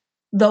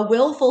the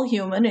willful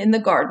human in the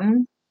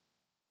garden,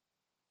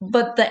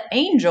 but the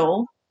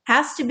angel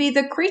has to be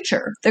the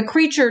creature. The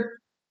creature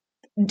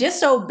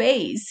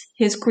disobeys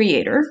his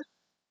creator.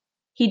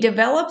 He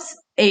develops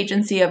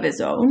agency of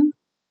his own,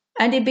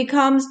 and he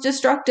becomes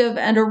destructive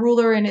and a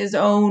ruler in his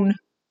own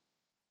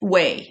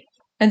way.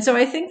 And so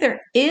I think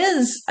there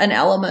is an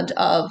element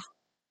of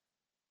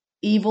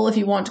evil, if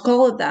you want to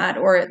call it that,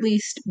 or at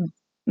least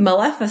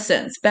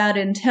maleficence, bad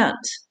intent.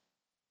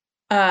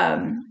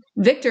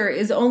 Victor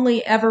is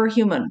only ever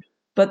human,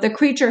 but the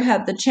creature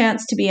had the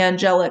chance to be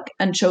angelic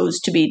and chose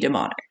to be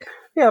demonic.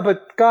 Yeah,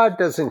 but God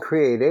doesn't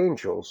create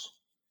angels.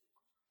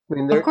 I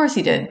mean, of course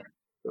he did.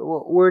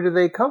 Where do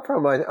they come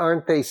from?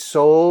 Aren't they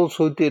souls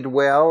who did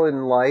well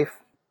in life?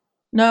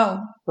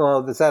 No.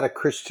 Well, is that a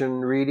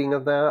Christian reading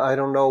of that? I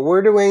don't know.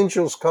 Where do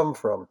angels come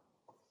from?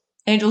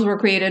 Angels were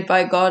created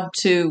by God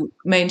to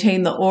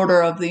maintain the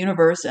order of the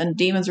universe, and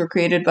demons were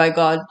created by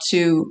God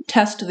to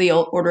test the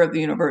order of the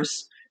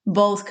universe.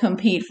 Both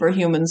compete for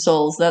human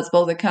souls. That's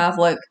both a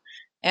Catholic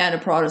and a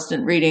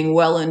Protestant reading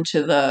well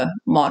into the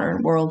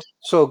modern world.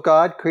 So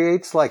God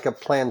creates like a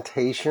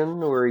plantation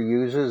where he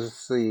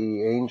uses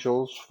the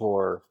angels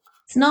for...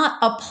 It's not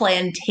a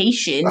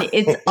plantation,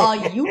 it's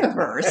a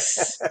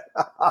universe.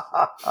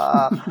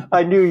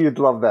 I knew you'd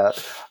love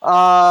that.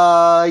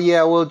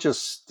 Yeah, we'll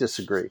just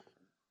disagree.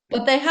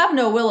 But they have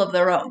no will of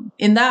their own.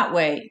 In that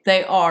way,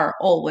 they are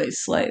always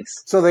slaves.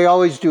 So they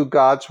always do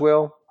God's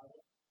will?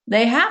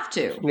 They have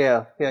to.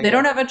 Yeah. They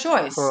don't have a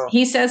choice.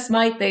 He says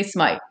smite, they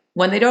smite.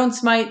 When they don't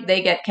smite,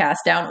 they get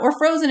cast down or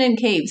frozen in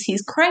caves.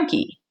 He's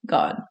cranky,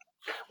 God.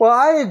 Well,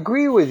 I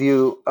agree with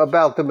you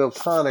about the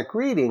Miltonic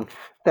reading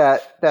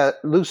that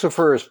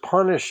Lucifer is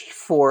punished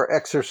for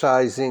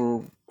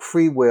exercising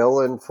free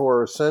will and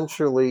for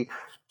essentially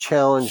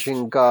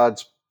challenging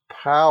God's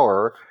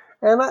power.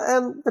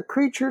 And the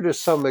creature, to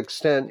some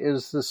extent,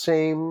 is the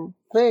same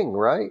thing,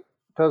 right?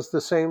 Does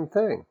the same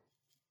thing.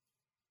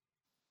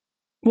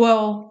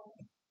 Well,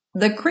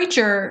 the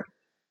creature,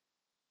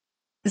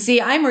 see,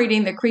 I'm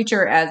reading the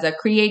creature as a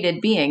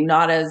created being,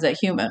 not as a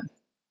human.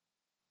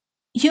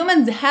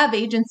 Humans have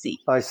agency.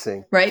 I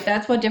see. Right?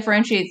 That's what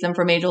differentiates them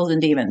from angels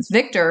and demons.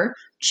 Victor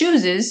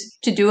chooses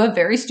to do a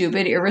very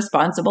stupid,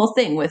 irresponsible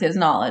thing with his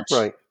knowledge.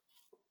 Right.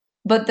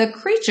 But the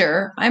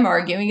creature, I'm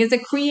arguing, is a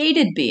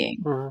created being.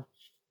 Mm-hmm.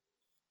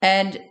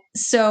 And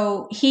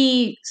so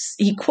he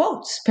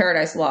quotes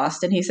Paradise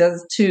Lost, and he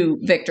says to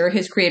Victor,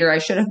 his creator, I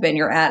should have been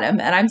your Adam.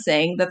 And I'm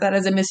saying that that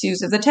is a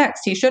misuse of the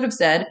text. He should have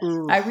said,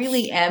 I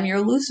really am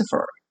your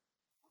Lucifer.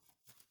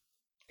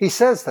 He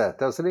says that,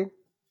 doesn't he?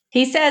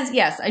 He says,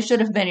 yes, I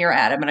should have been your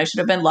Adam, and I should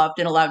have been loved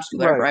and allowed to do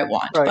whatever I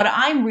want. Right. But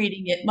I'm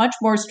reading it much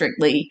more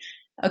strictly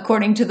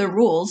according to the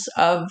rules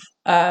of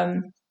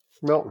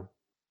Milton.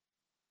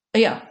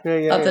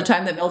 The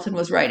time that Milton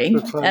was writing.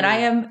 And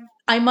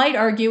I might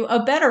argue,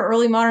 a better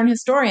early modern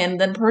historian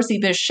than Percy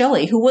Bysshe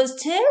Shelley, who was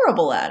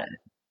terrible at it.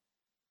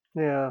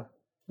 Yeah.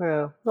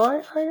 No,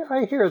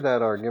 I hear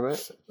that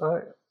argument.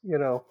 I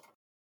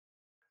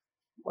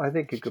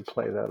think you could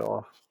play that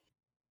off.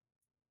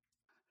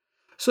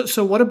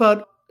 So what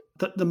about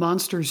the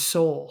monster's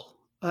soul?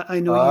 I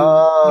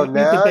know you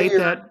debate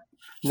that.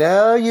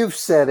 Now you've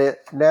said it.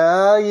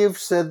 Now you've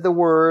said the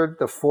word,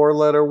 the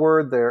 4-letter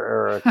word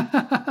there,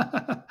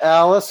 Eric.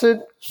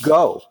 Allison,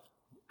 go.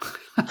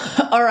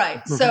 All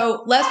right.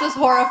 So Les was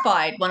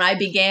horrified when I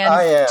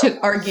began to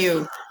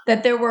argue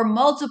that there were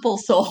multiple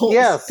souls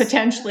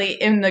potentially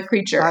in the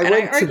creature. I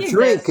went to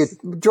drink.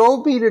 It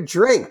drove me to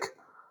drink.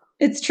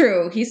 It's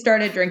true. He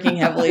started drinking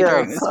heavily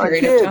during this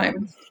period of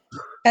time.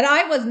 And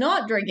I was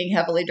not drinking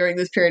heavily during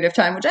this period of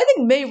time, which I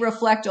think may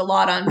reflect a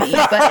lot on me.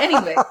 But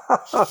anyway,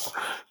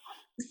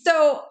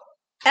 so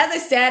as I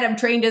said, I'm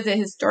trained as a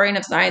historian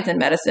of science and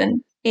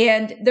medicine.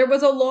 And there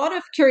was a lot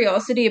of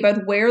curiosity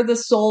about where the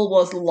soul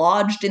was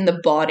lodged in the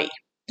body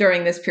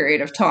during this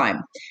period of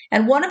time.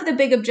 And one of the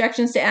big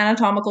objections to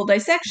anatomical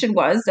dissection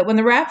was that when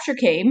the rapture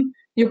came,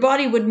 your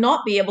body would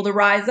not be able to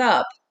rise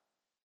up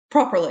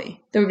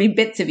properly. There would be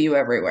bits of you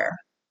everywhere.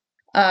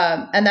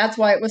 And that's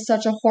why it was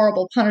such a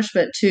horrible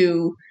punishment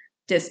to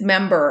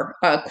dismember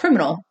a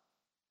criminal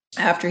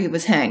after he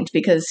was hanged,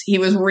 because he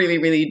was really,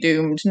 really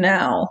doomed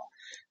now.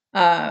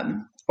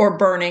 Or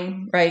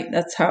burning, right?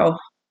 That's how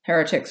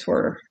heretics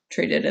were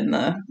treated in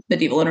the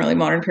medieval and early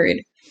modern period.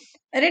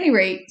 At any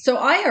rate, so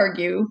I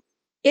argue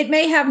it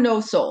may have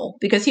no soul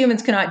because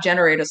humans cannot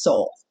generate a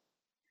soul.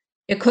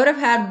 It could have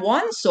had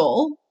one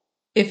soul.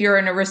 If you're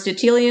an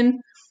Aristotelian,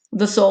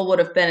 the soul would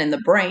have been in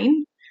the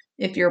brain.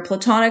 If you're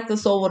Platonic, the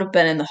soul would have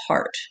been in the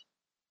heart.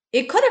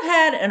 It could have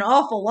had an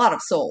awful lot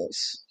of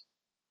souls.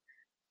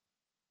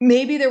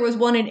 Maybe there was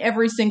one in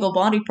every single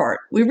body part.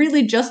 We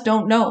really just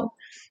don't know.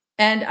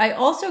 And I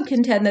also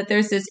contend that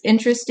there's this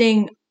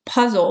interesting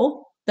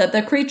puzzle that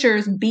the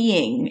creature's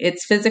being,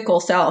 its physical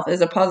self, is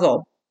a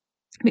puzzle.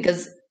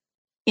 Because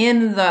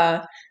in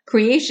the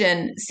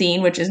creation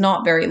scene, which is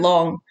not very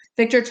long,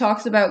 Victor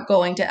talks about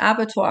going to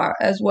abattoir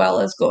as well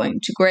as going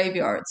to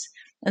graveyards.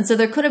 And so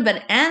there could have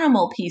been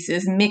animal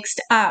pieces mixed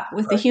up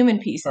with the human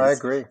pieces. I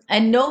agree.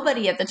 And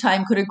nobody at the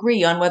time could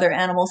agree on whether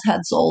animals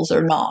had souls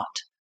or not.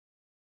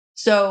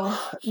 So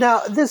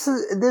now this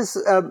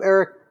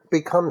Eric,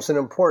 becomes an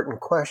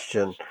important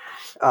question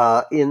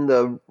in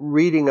the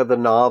reading of the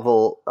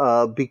novel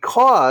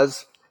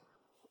because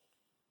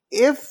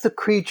if the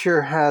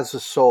creature has a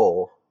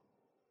soul,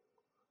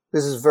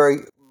 this is very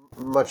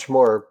much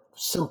more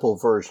simple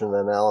version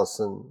than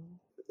Allison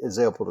is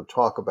able to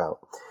talk about.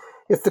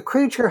 If the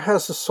creature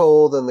has a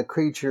soul, then the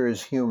creature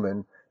is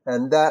human,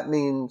 and that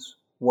means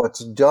what's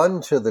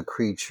done to the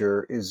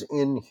creature is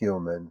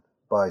inhuman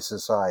by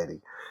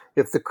society.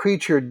 If the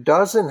creature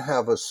doesn't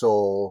have a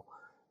soul,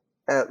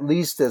 at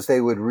least as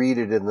they would read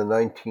it in the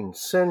 19th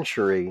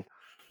century,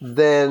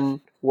 then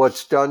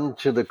what's done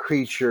to the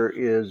creature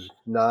is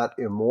not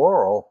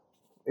immoral,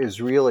 is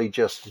really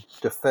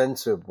just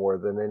defensive more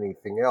than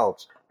anything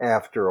else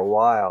after a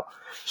while.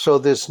 So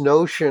this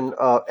notion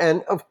of,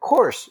 and of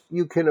course,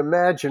 you can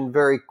imagine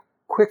very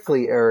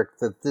quickly, Eric,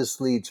 that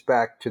this leads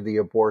back to the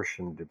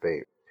abortion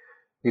debate.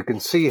 You can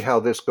see how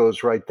this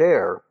goes right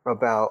there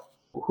about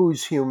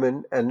who's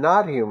human and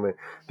not human,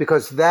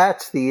 because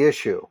that's the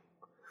issue.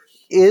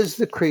 Is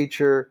the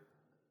creature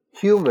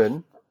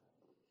human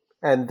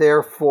and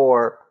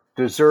therefore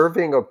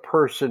deserving of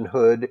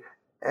personhood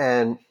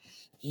and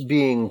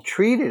being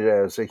treated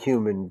as a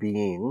human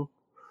being,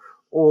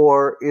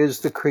 or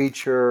is the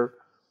creature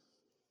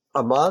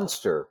a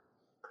monster?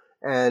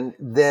 And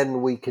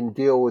then we can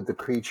deal with the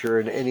creature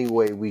in any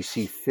way we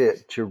see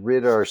fit to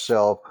rid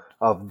ourselves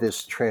of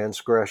this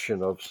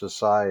transgression of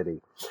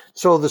society.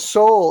 So the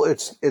soul,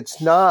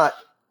 it's not,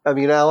 I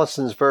mean,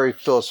 Allison's very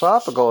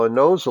philosophical and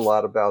knows a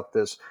lot about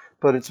this,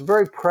 but it's a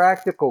very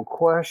practical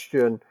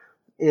question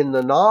in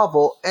the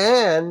novel,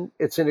 and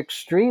it's an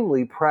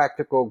extremely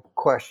practical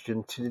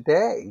question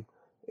today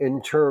in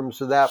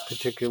terms of that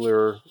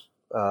particular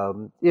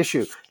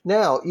issue.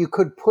 Now, you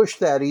could push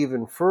that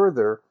even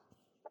further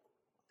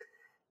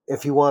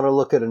if you want to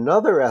look at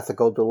another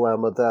ethical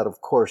dilemma that,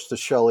 of course, the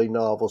Shelley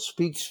novel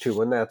speaks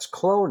to, and that's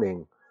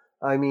cloning.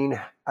 I mean,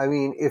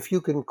 if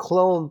you can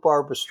clone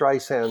Barbra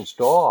Streisand's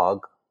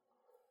dog,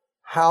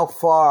 how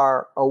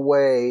far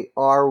away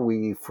are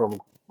we from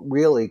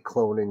really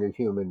cloning a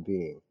human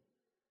being?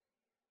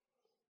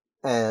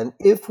 And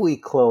if we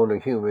clone a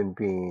human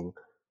being,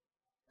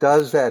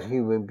 does that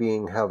human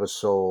being have a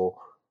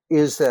soul?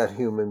 Is that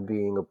human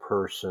being a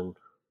person?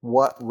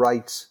 What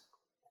rights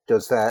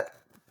does that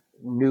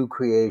new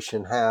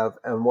creation have?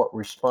 And what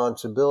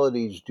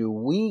responsibilities do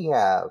we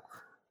have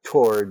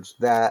towards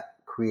that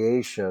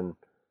creation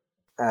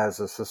as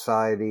a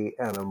society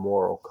and a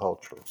moral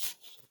culture?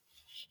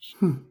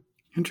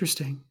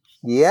 Interesting.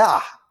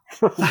 Yeah.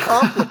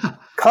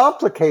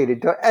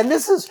 Complicated. And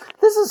this is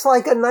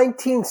like a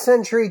 19th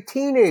century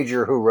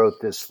teenager who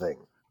wrote this thing.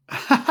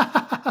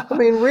 I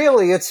mean,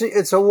 really, it's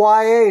a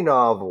YA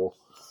novel.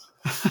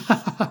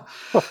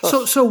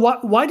 So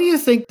why do you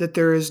think that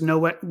there is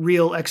no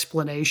real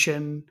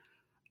explanation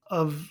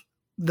of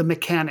the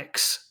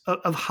mechanics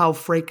of how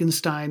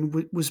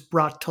Frankenstein was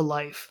brought to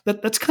life?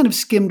 That's kind of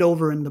skimmed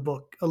over in the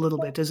book a little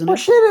bit, isn't it? Well,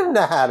 she didn't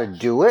know how to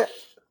do it.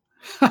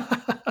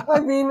 I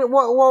mean,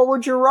 what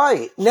would you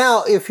write?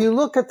 Now, if you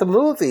look at the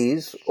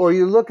movies or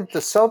you look at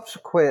the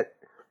subsequent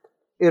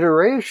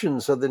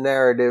iterations of the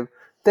narrative,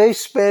 they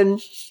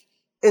spend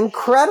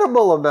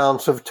incredible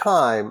amounts of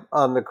time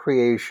on the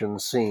creation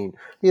scene.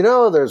 You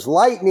know, there's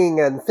lightning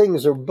and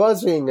things are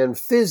buzzing and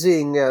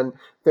fizzing, and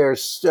there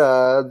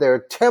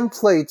are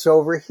templates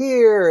over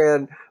here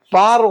and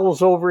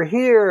bottles over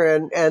here,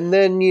 and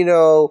then, you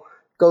know,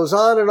 goes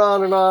on and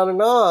on and on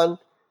and on,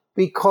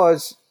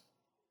 because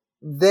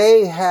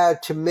they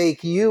had to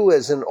make you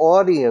as an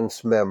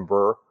audience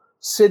member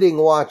sitting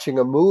watching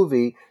a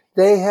movie,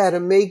 they had to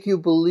make you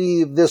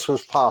believe this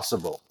was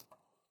possible,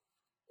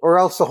 or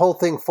else the whole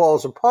thing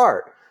falls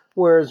apart.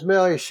 Whereas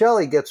Mary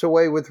Shelley gets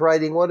away with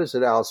writing, what is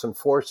it, Allison,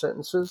 4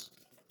 sentences?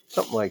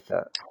 Something like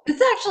that.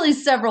 It's actually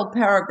several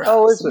paragraphs.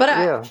 Oh, is it?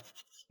 But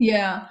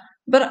yeah.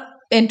 But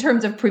in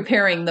terms of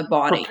preparing the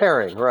body.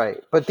 Preparing,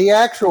 right. But the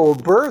actual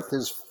birth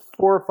is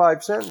 4 or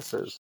 5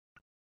 sentences.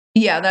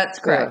 Yeah, that's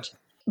correct. Yeah.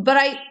 But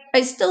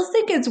I still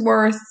think it's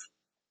worth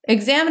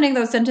examining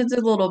those sentences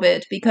a little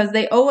bit, because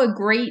they owe a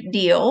great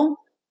deal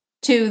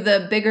to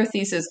the bigger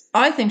thesis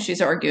I think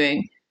she's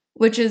arguing,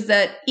 which is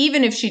that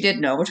even if she did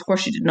know, which of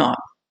course she did not,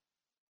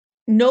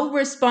 no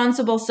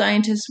responsible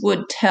scientist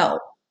would tell,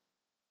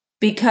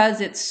 because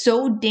it's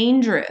so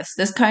dangerous.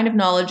 This kind of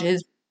knowledge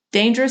is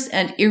dangerous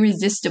and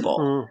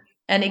irresistible.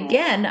 And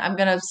again, I'm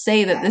going to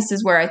say that this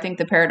is where I think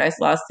the Paradise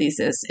Lost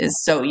thesis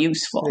is so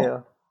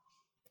useful.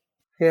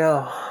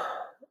 Yeah.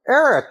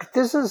 Eric,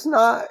 this is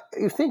not,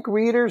 you think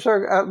listeners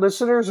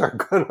are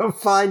going to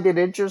find it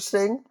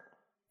interesting,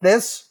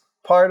 this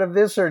part of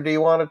this, or do you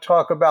want to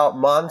talk about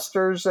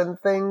monsters and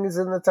things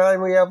in the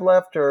time we have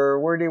left, or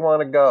where do you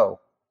want to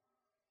go?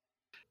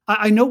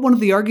 I know one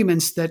of the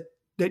arguments that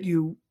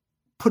you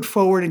put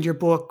forward in your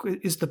book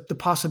is the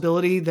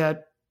possibility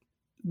that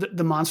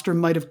the monster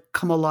might have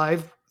come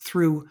alive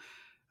through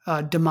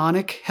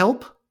demonic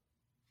help.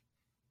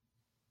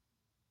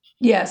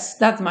 Yes,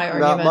 that's my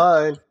argument. Not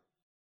mine.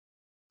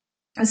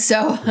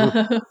 So,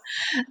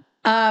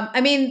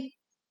 I mean,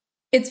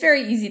 it's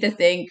very easy to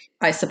think,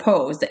 I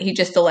suppose, that he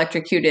just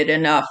electrocuted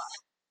enough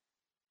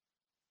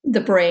the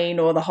brain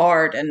or the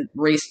heart and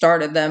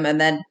restarted them, and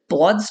then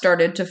blood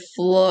started to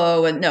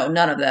flow. And no,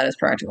 none of that is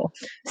practical.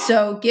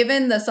 So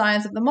given the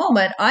science of the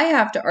moment, I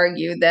have to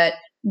argue that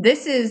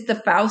this is the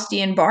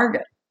Faustian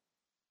bargain.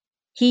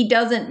 He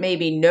doesn't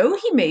maybe know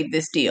he made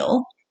this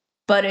deal,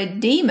 but a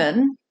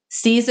demon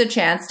sees a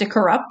chance to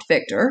corrupt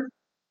Victor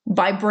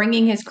by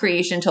bringing his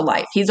creation to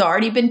life. He's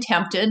already been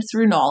tempted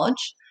through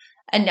knowledge,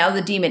 and now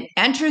the demon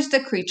enters the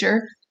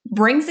creature,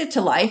 brings it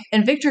to life,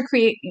 and Victor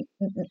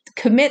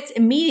commits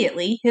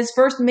immediately his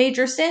first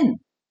major sin.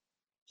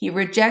 He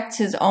rejects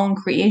his own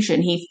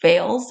creation. He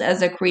fails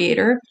as a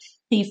creator.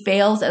 He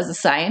fails as a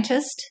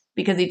scientist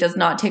because he does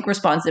not take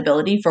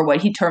responsibility for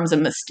what he terms a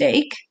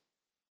mistake.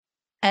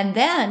 And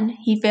then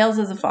he fails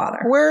as a father.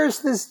 Where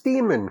is this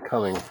demon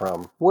coming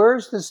from?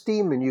 Where's this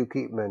demon you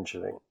keep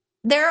mentioning?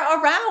 They're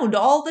around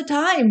all the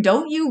time.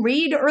 Don't you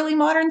read early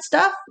modern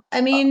stuff?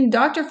 I mean,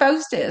 Dr.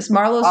 Faustus,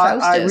 Marlowe's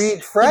Faustus.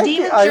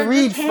 I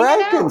read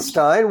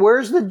Frankenstein.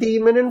 Where's the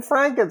demon in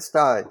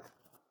Frankenstein?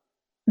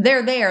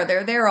 They're there.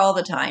 They're there all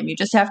the time. You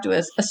just have to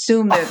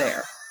assume they're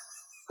there.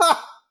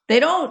 They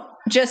don't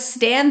just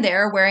stand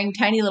there wearing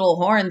tiny little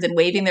horns and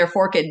waving their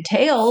forked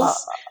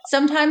tails.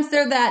 Sometimes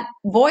they're that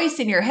voice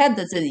in your head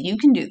that says, you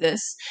can do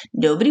this.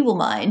 Nobody will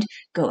mind.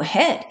 Go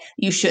ahead.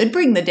 You should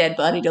bring the dead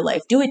body to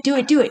life. Do it, do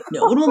it, do it.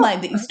 No one will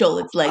mind that you stole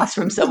its legs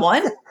from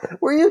someone.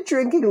 Were you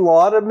drinking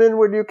laudanum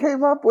when you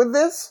came up with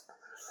this?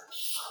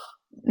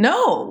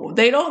 No,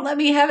 they don't let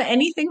me have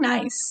anything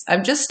nice.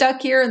 I'm just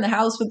stuck here in the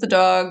house with the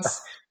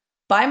dogs,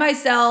 by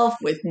myself,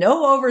 with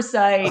no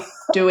oversight,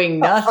 doing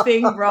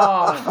nothing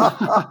wrong.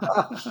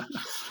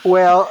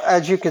 Well,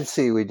 as you can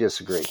see, we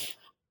disagree.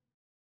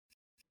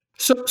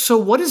 So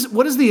what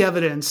is the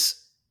evidence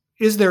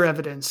is there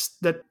evidence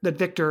that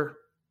Victor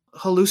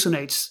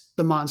hallucinates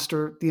the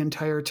monster the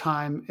entire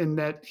time and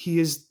that he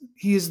is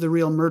the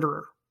real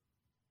murderer?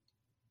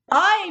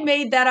 I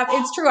made that up.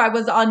 It's true. I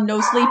was on no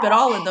sleep at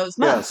all in those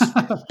months.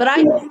 Yes. But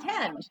I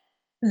contend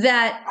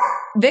that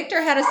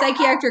Victor had a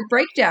psychiatric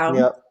breakdown,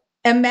 Yep.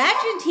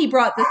 imagined he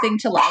brought the thing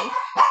to life,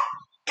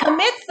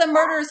 commits the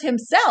murders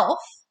himself,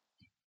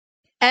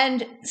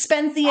 and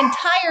spends the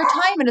entire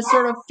time in a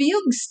sort of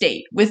fugue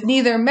state with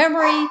neither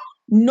memory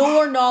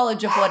nor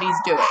knowledge of what he's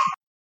doing.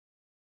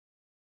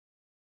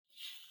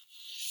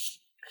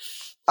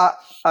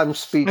 I'm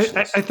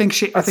speechless. I think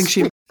she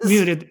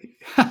muted.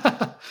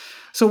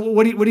 So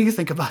what do you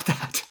think about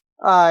that?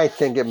 I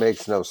think it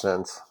makes no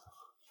sense.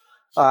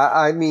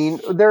 I mean,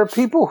 there are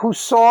people who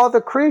saw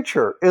the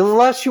creature.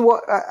 Unless you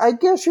want, I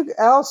guess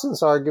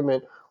Allison's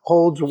argument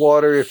holds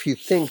water if you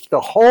think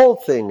the whole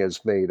thing is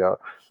made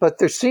up. But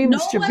there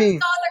seems to be. No one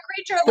saw the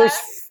creature,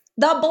 Les.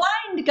 The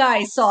blind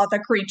guy saw the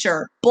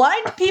creature.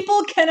 Blind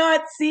people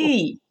cannot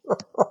see.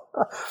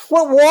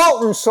 Well,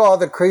 Walton saw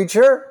the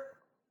creature.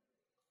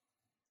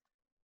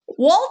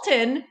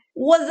 Walton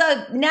was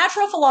a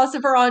natural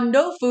philosopher on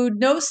no food,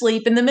 no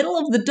sleep, in the middle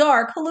of the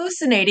dark,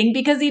 hallucinating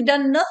because he'd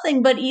done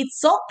nothing but eat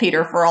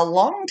saltpeter for a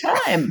long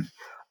time.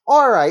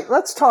 All right,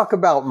 let's talk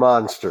about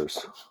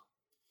monsters.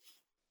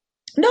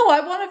 No, I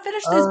want to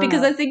finish this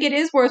because I think it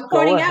is worth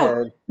pointing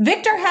out.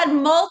 Victor had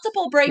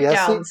multiple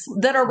breakdowns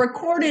that are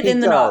recorded in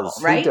the novel,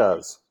 right? He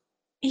does.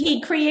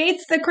 He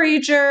creates the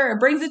creature,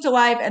 brings it to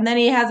life, and then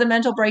he has a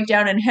mental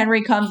breakdown, and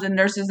Henry comes and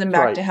nurses him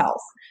back to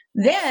health.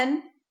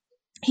 Then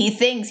he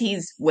thinks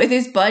he's with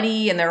his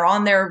buddy and they're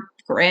on their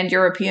grand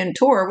European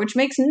tour, which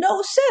makes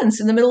no sense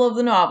in the middle of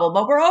the novel,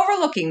 but we're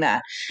overlooking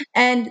that.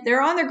 And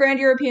they're on their grand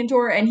European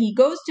tour and he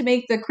goes to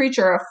make the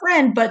creature a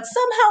friend, but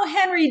somehow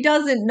Henry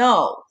doesn't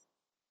know.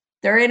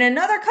 They're in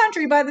another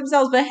country by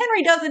themselves, but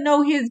Henry doesn't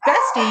know his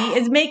bestie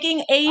is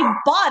making a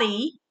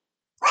body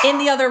in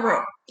the other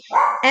room.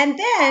 And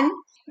then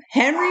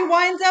Henry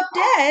winds up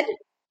dead.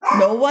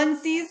 No one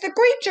sees the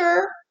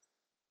creature.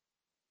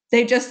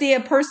 They just see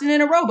a person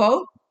in a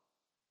rowboat.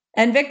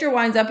 And Victor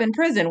winds up in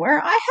prison, where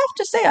I have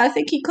to say I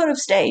think he could have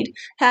stayed,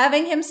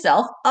 having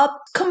himself a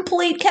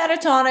complete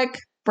catatonic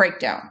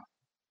breakdown.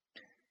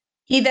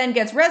 He then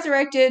gets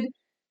resurrected,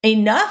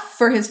 enough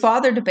for his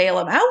father to bail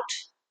him out,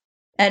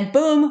 and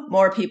boom,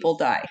 more people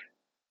die.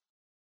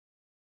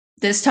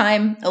 This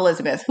time,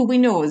 Elizabeth, who we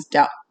knew was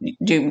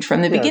doomed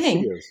from the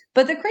beginning.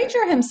 But the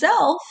creature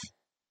himself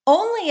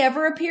only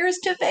ever appears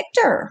to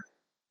Victor.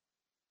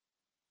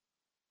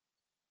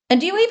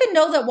 And do you even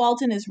know that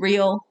Walton is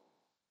real?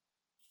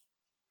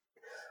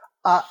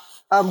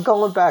 I'm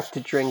going back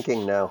to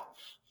drinking now.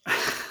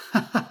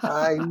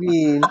 I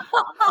mean,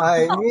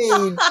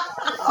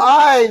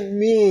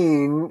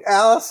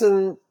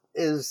 Allison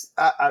is.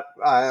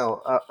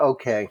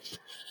 Okay.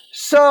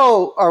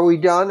 So, are we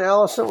done,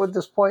 Allison, with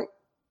this point?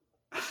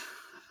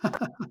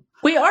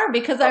 We are,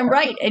 because I'm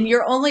right, and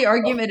your only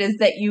argument is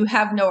that you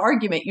have no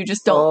argument. You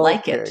just don't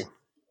like it.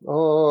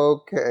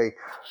 Okay.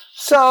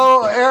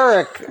 So,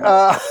 Eric.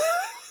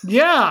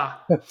 Yeah.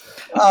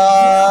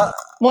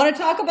 Want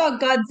to talk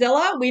about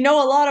Godzilla? We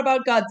know a lot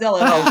about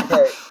Godzilla.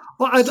 Okay.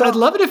 Well, I'd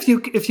love it if you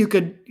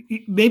could.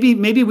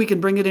 Maybe we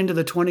can bring it into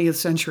the 20th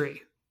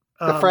century.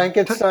 The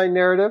Frankenstein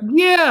narrative?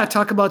 Yeah,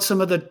 talk about some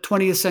of the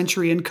 20th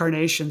century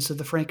incarnations of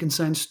the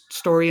Frankenstein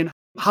story and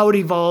how it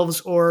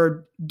evolves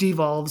or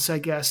devolves, I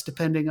guess,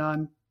 depending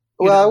on.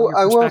 Well,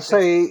 I will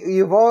say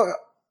you've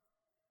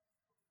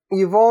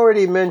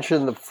already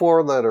mentioned the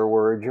 4-letter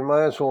word. You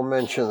might as well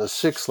mention the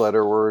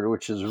 6-letter word,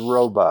 which is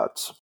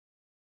robots.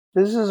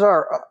 This is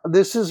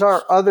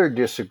our other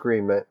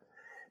disagreement.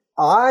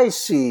 I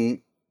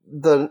see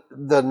the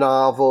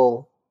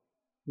novel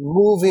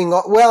moving.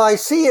 Well, I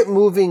see it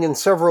moving in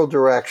several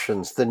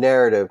directions. The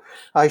narrative.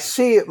 I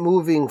see it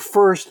moving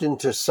first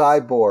into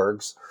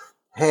cyborgs,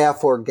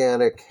 half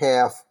organic,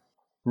 half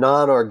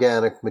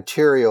non-organic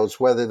materials,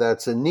 whether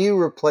that's a knee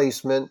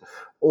replacement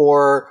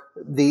or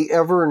the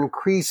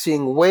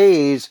ever-increasing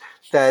ways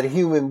that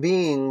human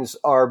beings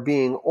are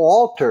being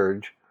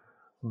altered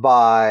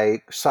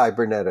by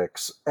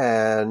cybernetics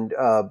and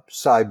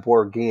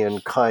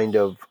cyborgian kind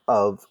of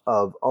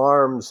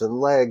arms and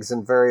legs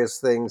and various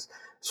things.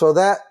 So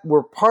that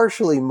we're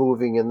partially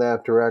moving in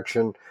that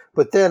direction.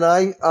 But then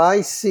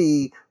I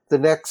see the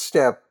next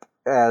step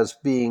as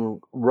being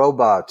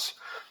robots.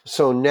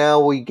 So now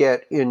we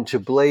get into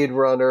Blade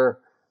Runner,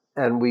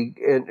 and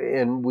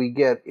we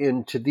get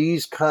into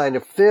these kind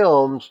of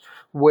films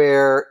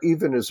where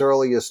even as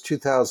early as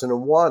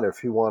 2001,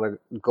 if you want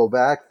to go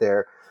back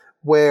there,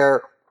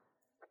 where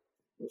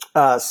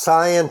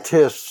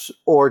scientists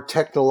or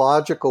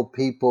technological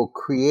people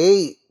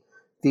create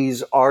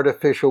these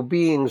artificial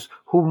beings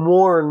who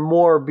more and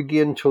more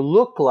begin to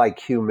look like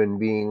human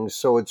beings.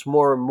 So it's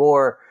more and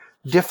more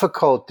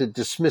difficult to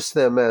dismiss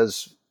them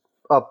as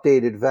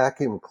updated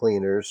vacuum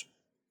cleaners.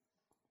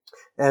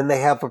 And they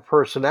have a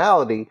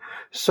personality.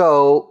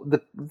 So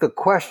the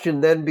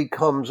question then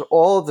becomes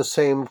all the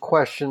same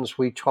questions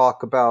we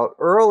talked about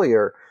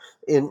earlier.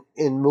 in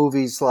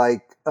movies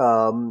like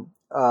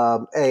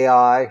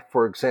AI,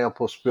 for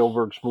example,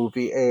 Spielberg's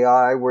movie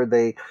AI, where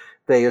they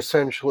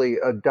essentially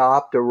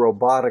adopt a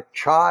robotic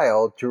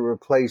child to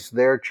replace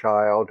their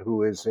child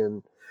who is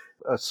in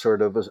a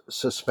sort of a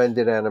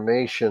suspended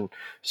animation.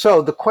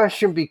 So the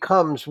question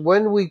becomes,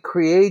 when we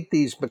create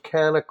these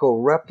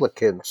mechanical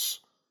replicants,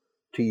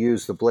 to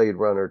use the Blade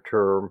Runner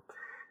term,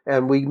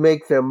 and we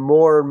make them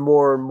more and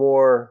more and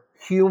more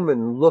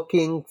human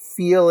looking,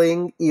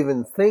 feeling,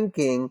 even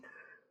thinking,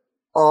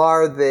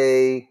 are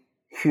they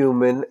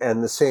human?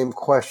 And the same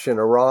question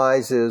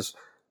arises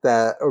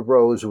that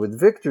arose with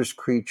Victor's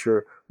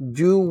creature.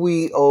 Do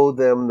we owe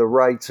them the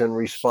rights and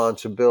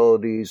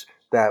responsibilities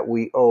that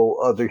we owe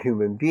other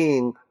human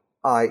beings,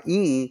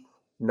 i.e.,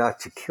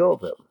 not to kill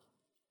them,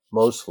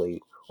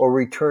 mostly, or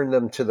return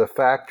them to the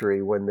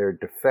factory when they're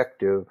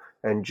defective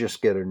and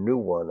just get a new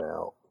one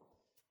out?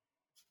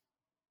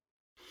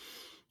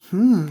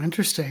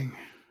 Interesting.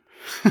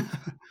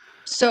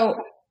 So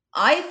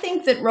I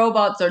think that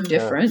robots are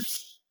different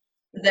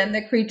than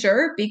the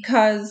creature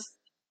because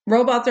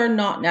robots are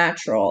not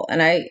natural.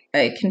 And I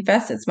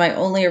confess it's my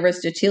only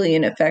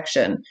Aristotelian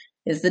affection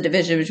is the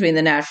division between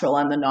the natural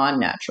and the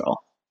non-natural.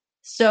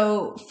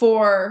 So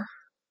for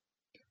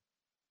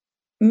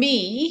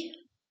me,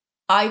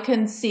 I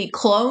can see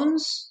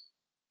clones.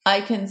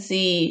 I can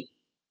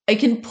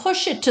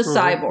push it to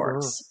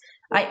cyborgs.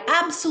 I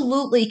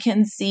absolutely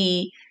can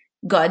see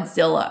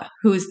Godzilla,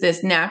 who's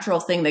this natural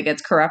thing that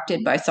gets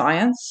corrupted by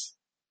science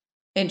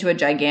into a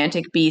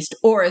gigantic beast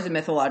or as a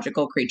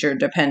mythological creature,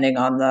 depending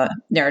on the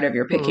narrative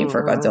you're picking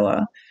for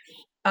Godzilla.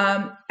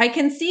 I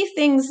can see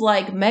things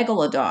like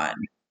Megalodon,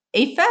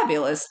 a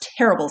fabulous,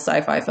 terrible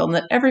sci-fi film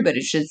that everybody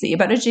should see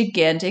about a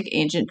gigantic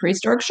ancient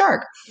prehistoric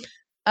shark.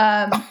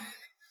 I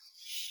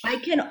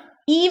can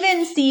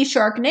even see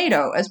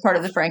Sharknado as part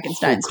of the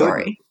Frankenstein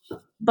story,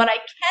 but I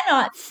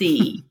cannot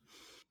see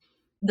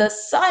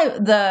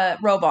the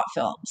robot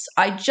films.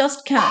 I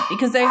just can't,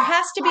 because there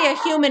has to be a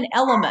human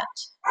element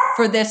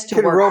for this to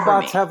work. Can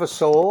robots have a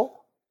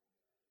soul?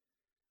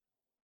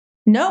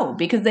 No,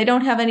 because they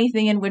don't have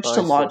anything in which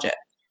to lodge it.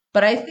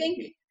 But I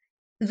think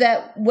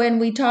that when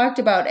we talked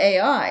about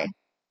AI,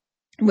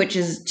 which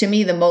is to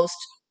me the most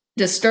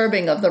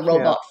disturbing of the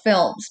robot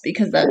films,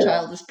 because that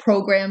child is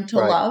programmed to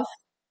love,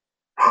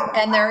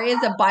 and there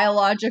is a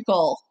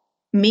biological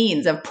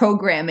means of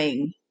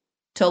programming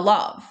to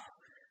love.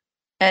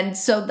 And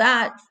so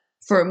that,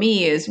 for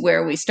me, is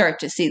where we start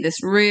to see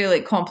this really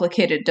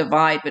complicated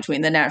divide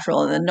between the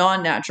natural and the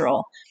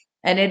non-natural.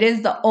 And it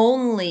is the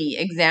only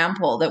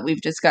example that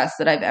we've discussed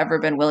that I've ever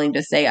been willing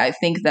to say, I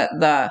think that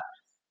the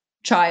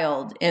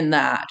child in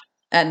that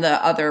and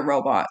the other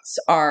robots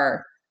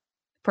are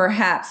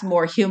perhaps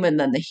more human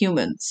than the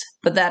humans.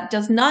 But that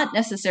does not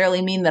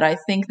necessarily mean that I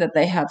think that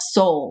they have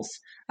souls.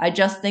 I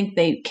just think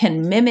they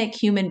can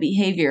mimic human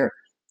behavior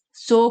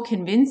so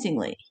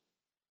convincingly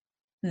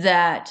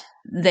that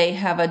they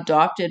have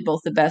adopted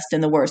both the best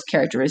and the worst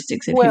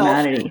characteristics of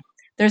humanity.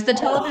 There's the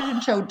television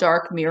show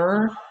Dark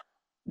Mirror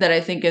that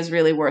I think is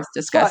really worth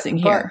discussing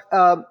here.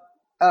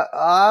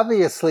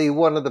 Obviously,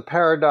 one of the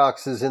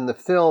paradoxes in the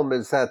film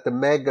is that the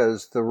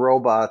megas, the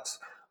robots,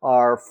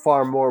 are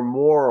far more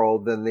moral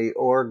than the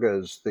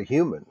orgas, the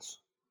humans.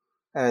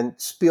 And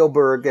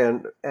Spielberg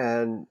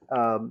and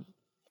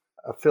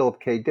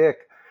Philip K. Dick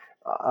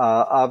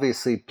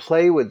obviously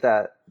play with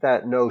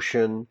that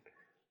notion.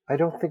 I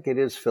don't think it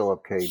is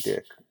Philip K.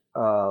 Dick.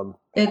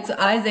 It's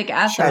Isaac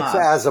Asimov.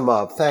 It's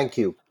Asimov, thank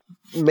you.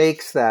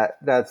 Makes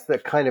that's the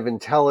kind of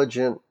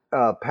intelligent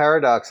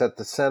paradox at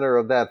the center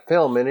of that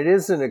film. And it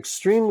is an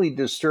extremely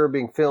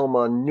disturbing film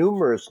on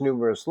numerous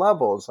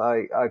levels.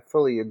 I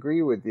fully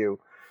agree with you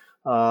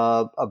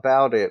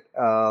about it.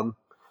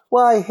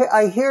 Well,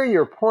 I hear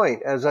your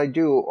point, as I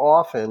do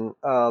often,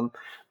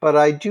 but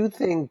I do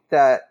think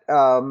that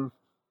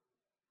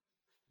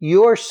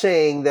you're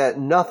saying that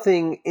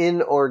nothing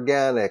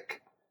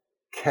inorganic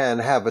can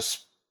have a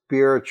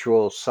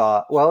spiritual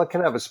side. Well, it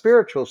can have a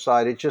spiritual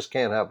side. It just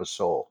can't have a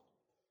soul.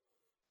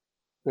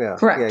 Yeah.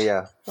 Correct.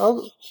 Yeah.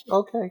 Oh,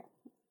 okay.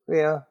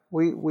 Yeah.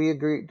 We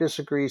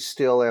disagree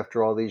still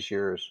after all these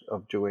years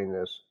of doing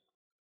this.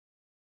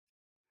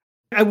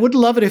 I would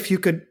love it if you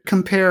could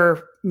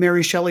compare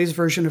Mary Shelley's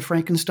version of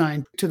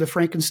Frankenstein to the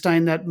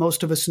Frankenstein that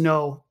most of us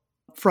know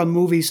from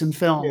movies and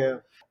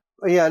film.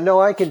 Yeah, no,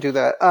 I can do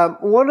that.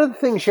 One of the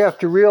things you have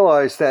to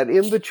realize that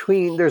in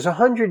between, there's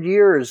 100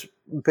 years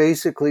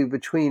basically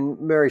between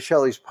Mary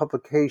Shelley's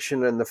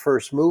publication and the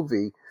first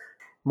movie,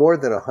 more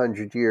than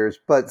 100 years.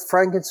 But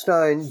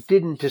Frankenstein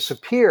didn't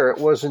disappear. It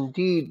was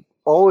indeed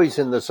always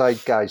in the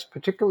zeitgeist,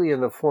 particularly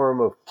in the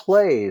form of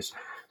plays,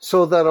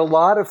 so that a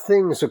lot of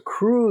things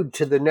accrued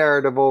to the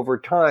narrative over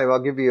time. I'll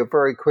give you a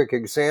very quick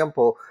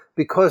example.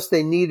 Because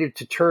they needed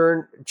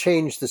to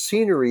change the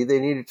scenery,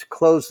 they needed to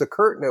close the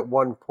curtain at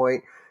one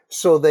point.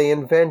 So they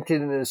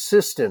invented an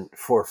assistant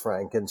for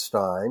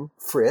Frankenstein,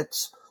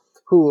 Fritz,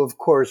 who of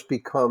course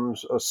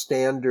becomes a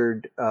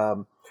standard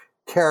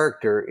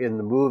character in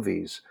the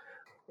movies.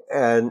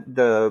 And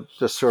the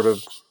sort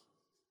of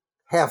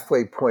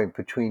halfway point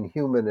between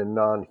human and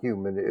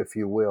non-human, if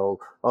you will,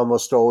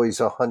 almost always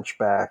a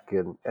hunchback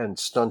and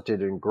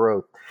stunted in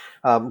growth.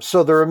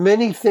 So there are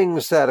many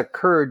things that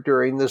occurred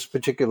during this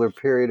particular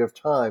period of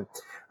time.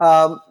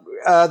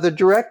 The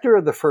director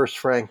of the first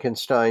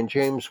Frankenstein,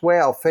 James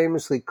Whale,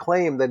 famously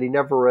claimed that he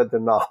never read the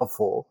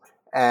novel,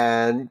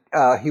 and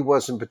he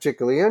wasn't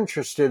particularly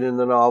interested in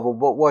the novel.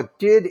 But what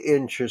did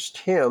interest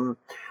him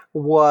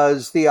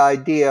was the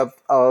idea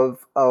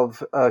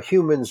of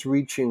humans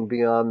reaching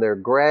beyond their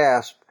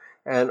grasp,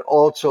 and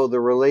also the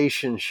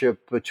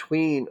relationship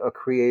between a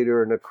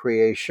creator and a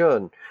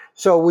creation.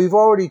 So we've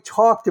already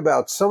talked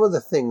about some of the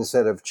things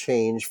that have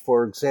changed.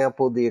 For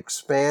example, the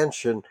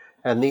expansion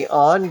and the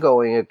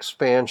ongoing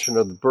expansion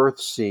of the birth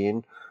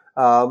scene.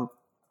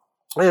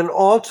 And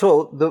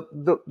also,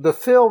 the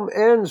film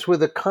ends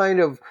with a kind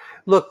of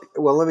look.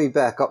 Well, let me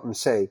back up and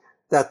say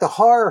that the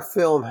horror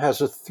film has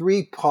a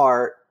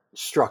three-part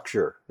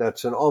structure.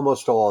 That's in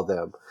almost all of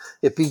them.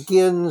 It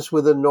begins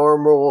with a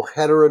normal,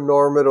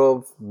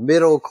 heteronormative,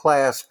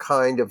 middle-class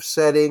kind of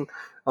setting.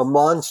 A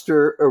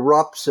monster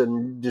erupts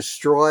and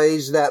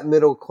destroys that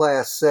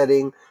middle-class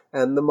setting,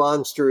 and the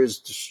monster is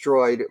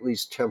destroyed, at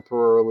least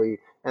temporarily,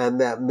 and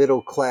that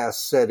middle-class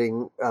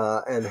setting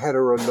and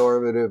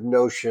heteronormative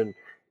notion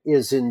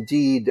is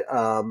indeed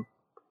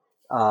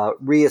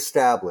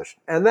reestablished.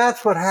 And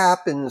that's what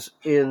happens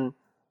in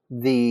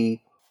the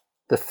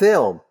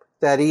film,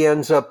 that he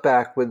ends up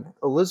back with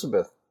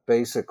Elizabeth,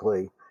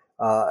 basically,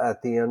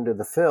 at the end of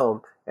the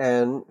film.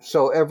 And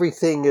so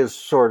everything is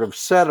sort of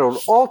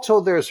settled. Also,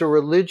 there's a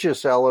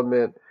religious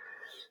element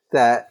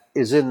that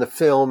is in the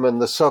film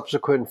and the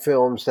subsequent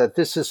films, that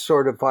this is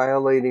sort of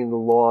violating the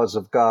laws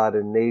of God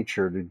and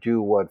nature to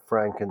do what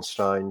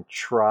Frankenstein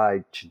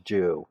tried to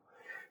do.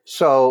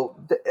 So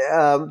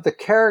the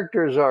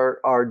characters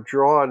are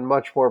drawn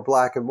much more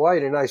black and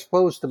white. And I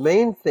suppose the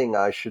main thing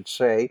I should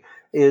say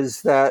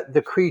is that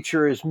the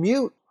creature is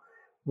mute.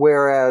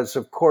 Whereas,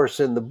 of course,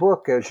 in the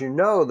book, as you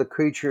know, the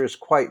creature is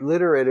quite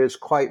literate, is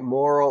quite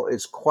moral,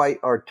 is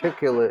quite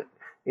articulate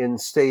in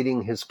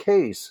stating his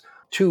case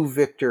to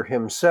Victor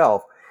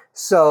himself.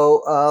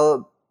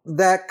 So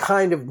that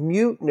kind of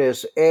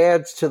muteness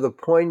adds to the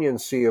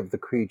poignancy of the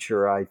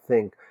creature, I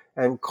think.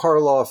 And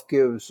Karloff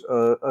gives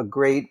a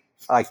great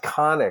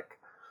iconic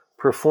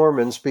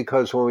performance,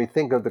 because when we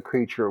think of the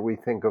creature, we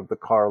think of the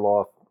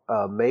Karloff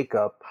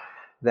makeup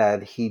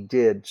that he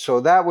did. So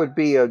that would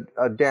be a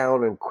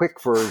down and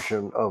quick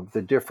version of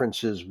the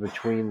differences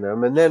between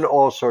them. And then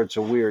all sorts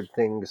of weird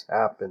things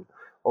happen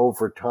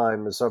over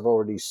time, as I've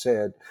already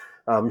said.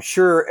 I'm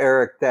sure,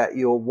 Eric, that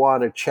you'll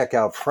want to check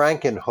out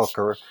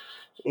Frankenhooker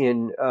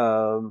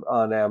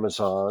on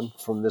Amazon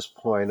from this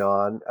point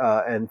on,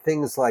 and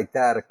things like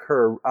that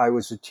occur. I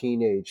Was a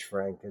Teenage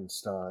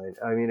Frankenstein.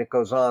 I mean, it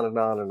goes on and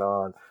on and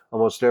on,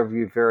 almost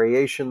every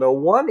variation. Though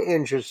one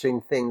interesting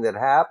thing that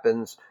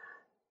happens,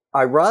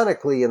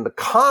 ironically, in the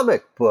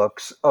comic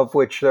books, of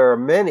which there are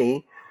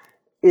many,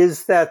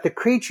 is that the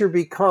creature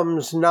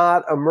becomes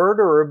not a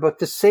murderer, but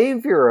the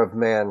savior of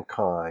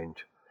mankind,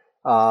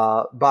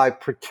 by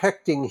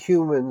protecting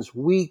humans,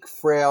 weak,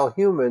 frail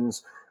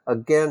humans,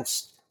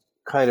 against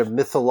kind of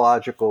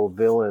mythological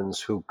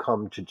villains who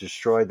come to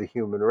destroy the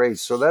human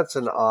race. So that's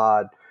an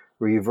odd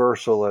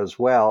reversal as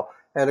well.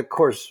 And of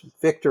course,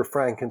 Victor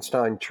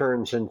Frankenstein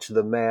turns into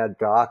the Mad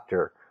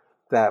Doctor,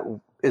 that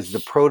is the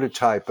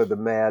prototype of the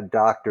Mad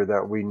Doctor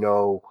that we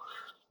know,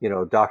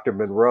 Dr.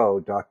 Monroe,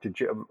 Dr.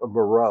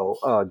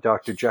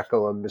 Dr.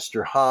 Jekyll and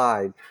Mr.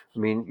 Hyde. I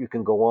mean, you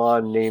can go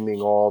on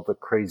naming all the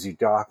crazy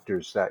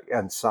doctors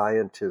and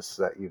scientists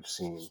that you've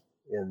seen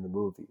in the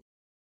movie.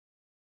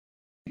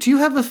 Do you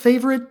have a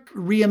favorite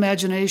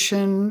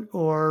reimagination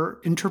or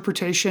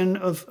interpretation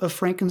of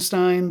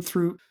Frankenstein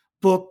through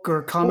book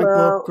or comic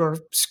book or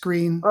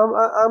screen?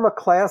 I'm a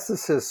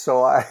classicist,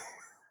 so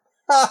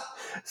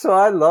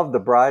I love The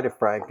Bride of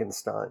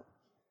Frankenstein,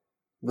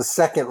 the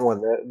second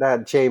one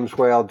that James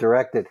Whale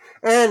directed.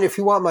 And if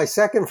you want my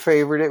second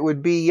favorite, it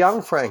would be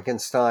Young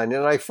Frankenstein.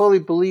 And I fully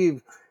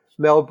believe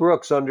Mel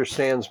Brooks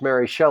understands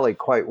Mary Shelley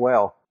quite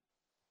well.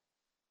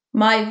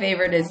 My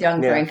favorite is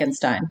Young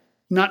Frankenstein.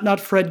 Not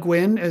Fred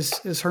Gwynne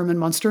as Herman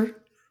Munster?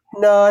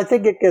 No, I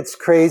think it gets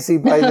crazy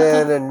by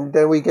then, and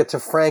then we get to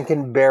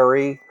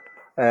Frankenberry,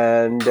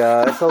 and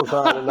it goes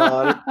on and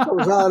on. It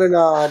goes on and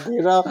on.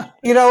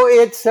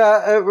 It's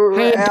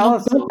Hey,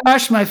 Allison. don't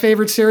bash my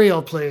favorite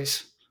cereal,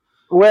 please.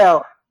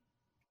 Well,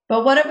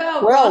 but what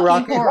about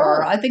Rocky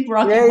Horror? I think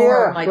Rocky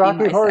Horror might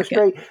be my Horror's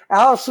second. Great.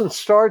 Allison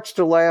starts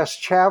the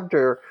last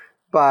chapter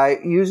by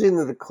using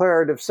the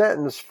declarative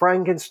sentence,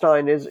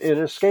 Frankenstein is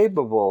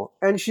inescapable.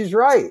 And she's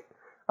right.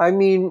 I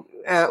mean,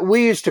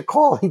 we used to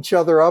call each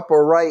other up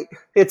or write,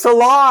 it's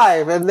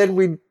alive, and then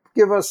we'd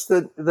give us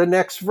the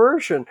next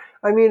version.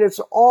 I mean, it's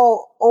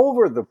all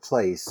over the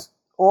place.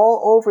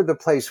 All over the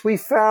place. We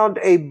found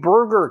a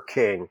Burger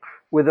King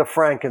with a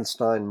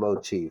Frankenstein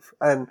motif.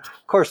 And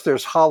of course,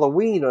 there's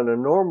Halloween on a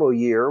normal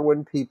year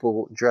when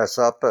people dress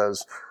up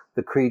as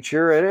the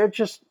creature. And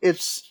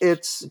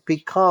it's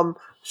become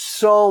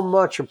so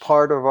much a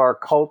part of our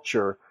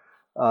culture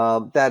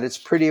that it's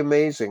pretty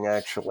amazing,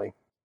 actually.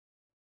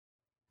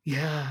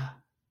 Yeah.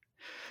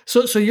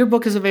 So your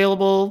book is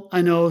available,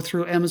 I know,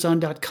 through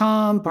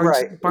Amazon.com,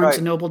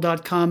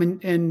 BarnesandNoble.com,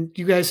 and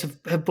you guys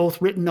have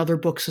both written other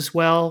books as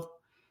well.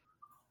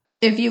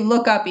 If you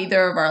look up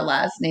either of our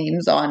last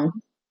names on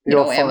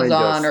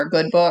Amazon or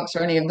Good Books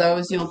or any of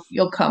those,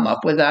 you'll come up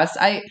with us.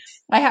 I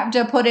have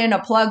to put in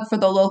a plug for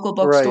the local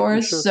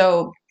bookstores. Sure.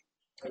 So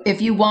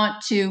if you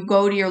want to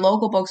go to your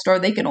local bookstore,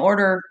 they can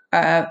order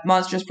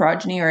Monstrous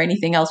Progeny or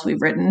anything else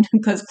we've written,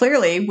 because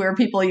clearly we're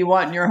people you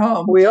want in your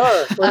home. We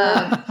are.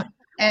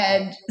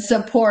 And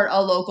support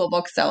a local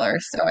bookseller.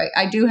 So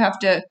I do have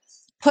to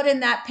put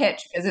in that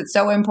pitch, because it's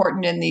so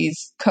important in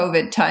these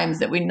COVID times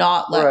that we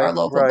not let our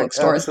local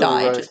bookstores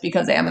die just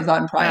because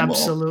Amazon Prime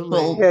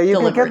will yeah, you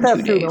deliver can get in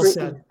that 2 through days.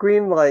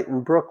 Greenlight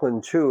in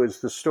Brooklyn too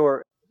is the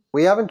store.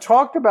 We haven't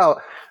talked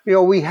about,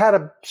 we had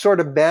a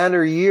sort of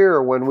banner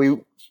year when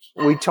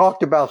we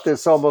talked about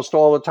this almost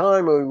all the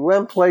time. We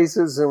went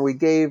places and we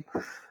gave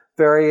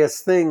various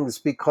things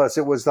because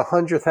it was the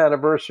 100th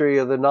anniversary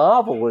of the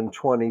novel in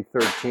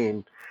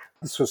 2013.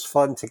 This was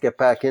fun to get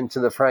back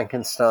into the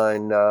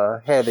Frankenstein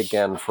head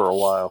again for a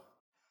while.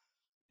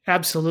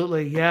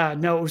 Absolutely. Yeah.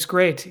 No, it was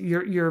great.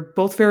 You're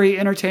both very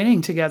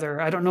entertaining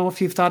together. I don't know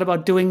if you've thought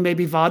about doing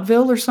maybe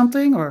vaudeville or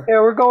something, or. Yeah,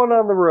 we're going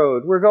on the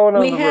road.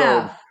 We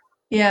have.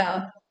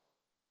 Yeah.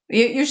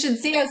 You should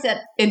see us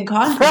in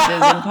conferences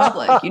in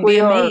public. You'd be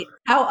amazed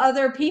how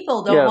other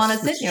people don't want to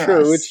sit near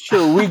us. It's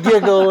true. We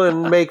giggle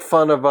and make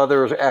fun of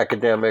other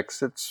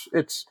academics.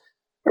 It's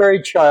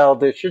very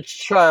childish. It's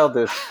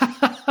childish.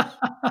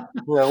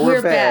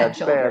 We're bad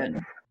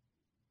children.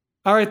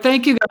 All right.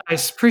 Thank you,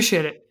 guys.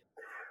 Appreciate it.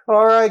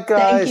 All right,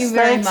 guys. Thank you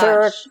very Thanks, much.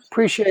 Eric.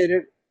 Appreciate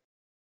it.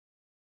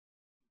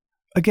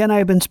 Again, I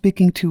have been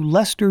speaking to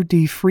Lester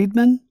D.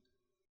 Friedman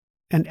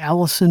and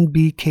Allison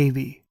B.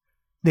 Kavey.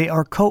 They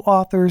are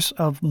co-authors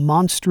of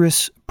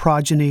Monstrous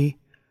Progeny,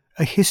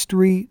 A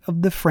History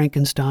of the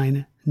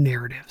Frankenstein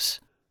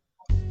Narratives.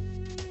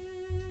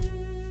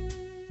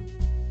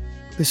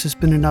 This has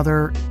been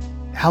another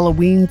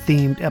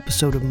Halloween-themed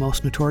episode of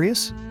Most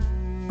Notorious,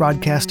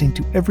 broadcasting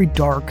to every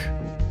dark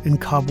and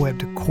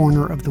cobwebbed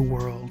corner of the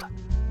world.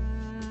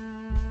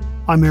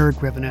 I'm Eric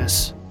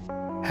Rivenes.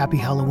 Happy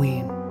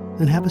Halloween,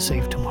 and have a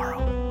safe tomorrow.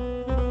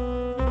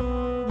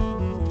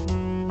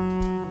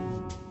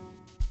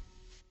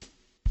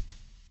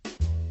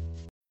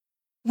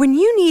 When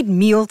you need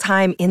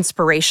mealtime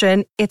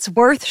inspiration, it's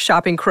worth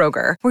shopping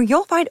Kroger, where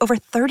you'll find over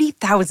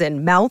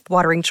 30,000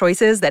 mouth-watering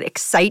choices that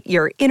excite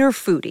your inner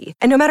foodie.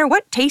 And no matter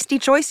what tasty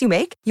choice you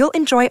make, you'll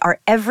enjoy our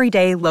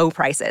everyday low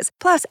prices,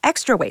 plus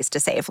extra ways to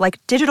save,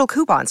 like digital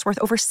coupons worth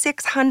over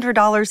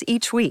 $600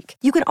 each week.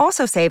 You can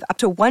also save up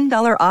to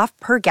 $1 off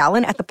per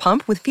gallon at the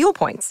pump with fuel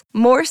points.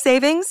 More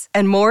savings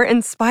and more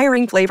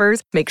inspiring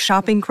flavors make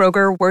shopping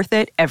Kroger worth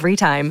it every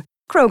time.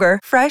 Kroger,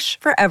 fresh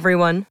for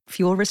everyone.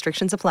 Fuel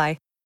restrictions apply.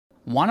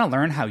 Want to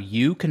learn how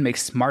you can make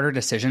smarter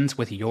decisions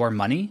with your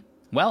money?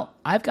 Well,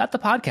 I've got the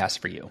podcast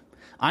for you.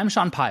 I'm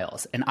Sean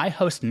Piles, and I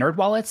host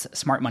NerdWallet's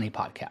Smart Money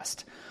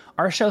Podcast.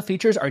 Our show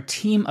features our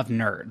team of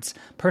nerds,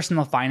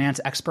 personal finance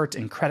experts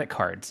in credit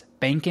cards,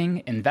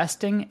 banking,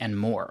 investing, and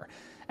more.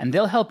 And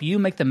they'll help you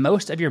make the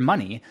most of your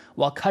money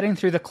while cutting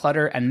through the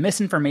clutter and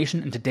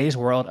misinformation in today's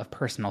world of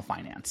personal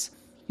finance.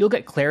 You'll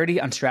get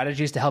clarity on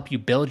strategies to help you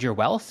build your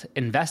wealth,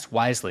 invest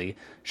wisely,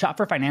 shop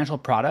for financial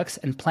products,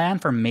 and plan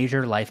for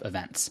major life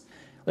events.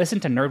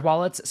 Listen to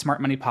NerdWallet's Smart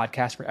Money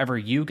Podcast wherever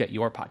you get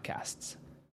your podcasts.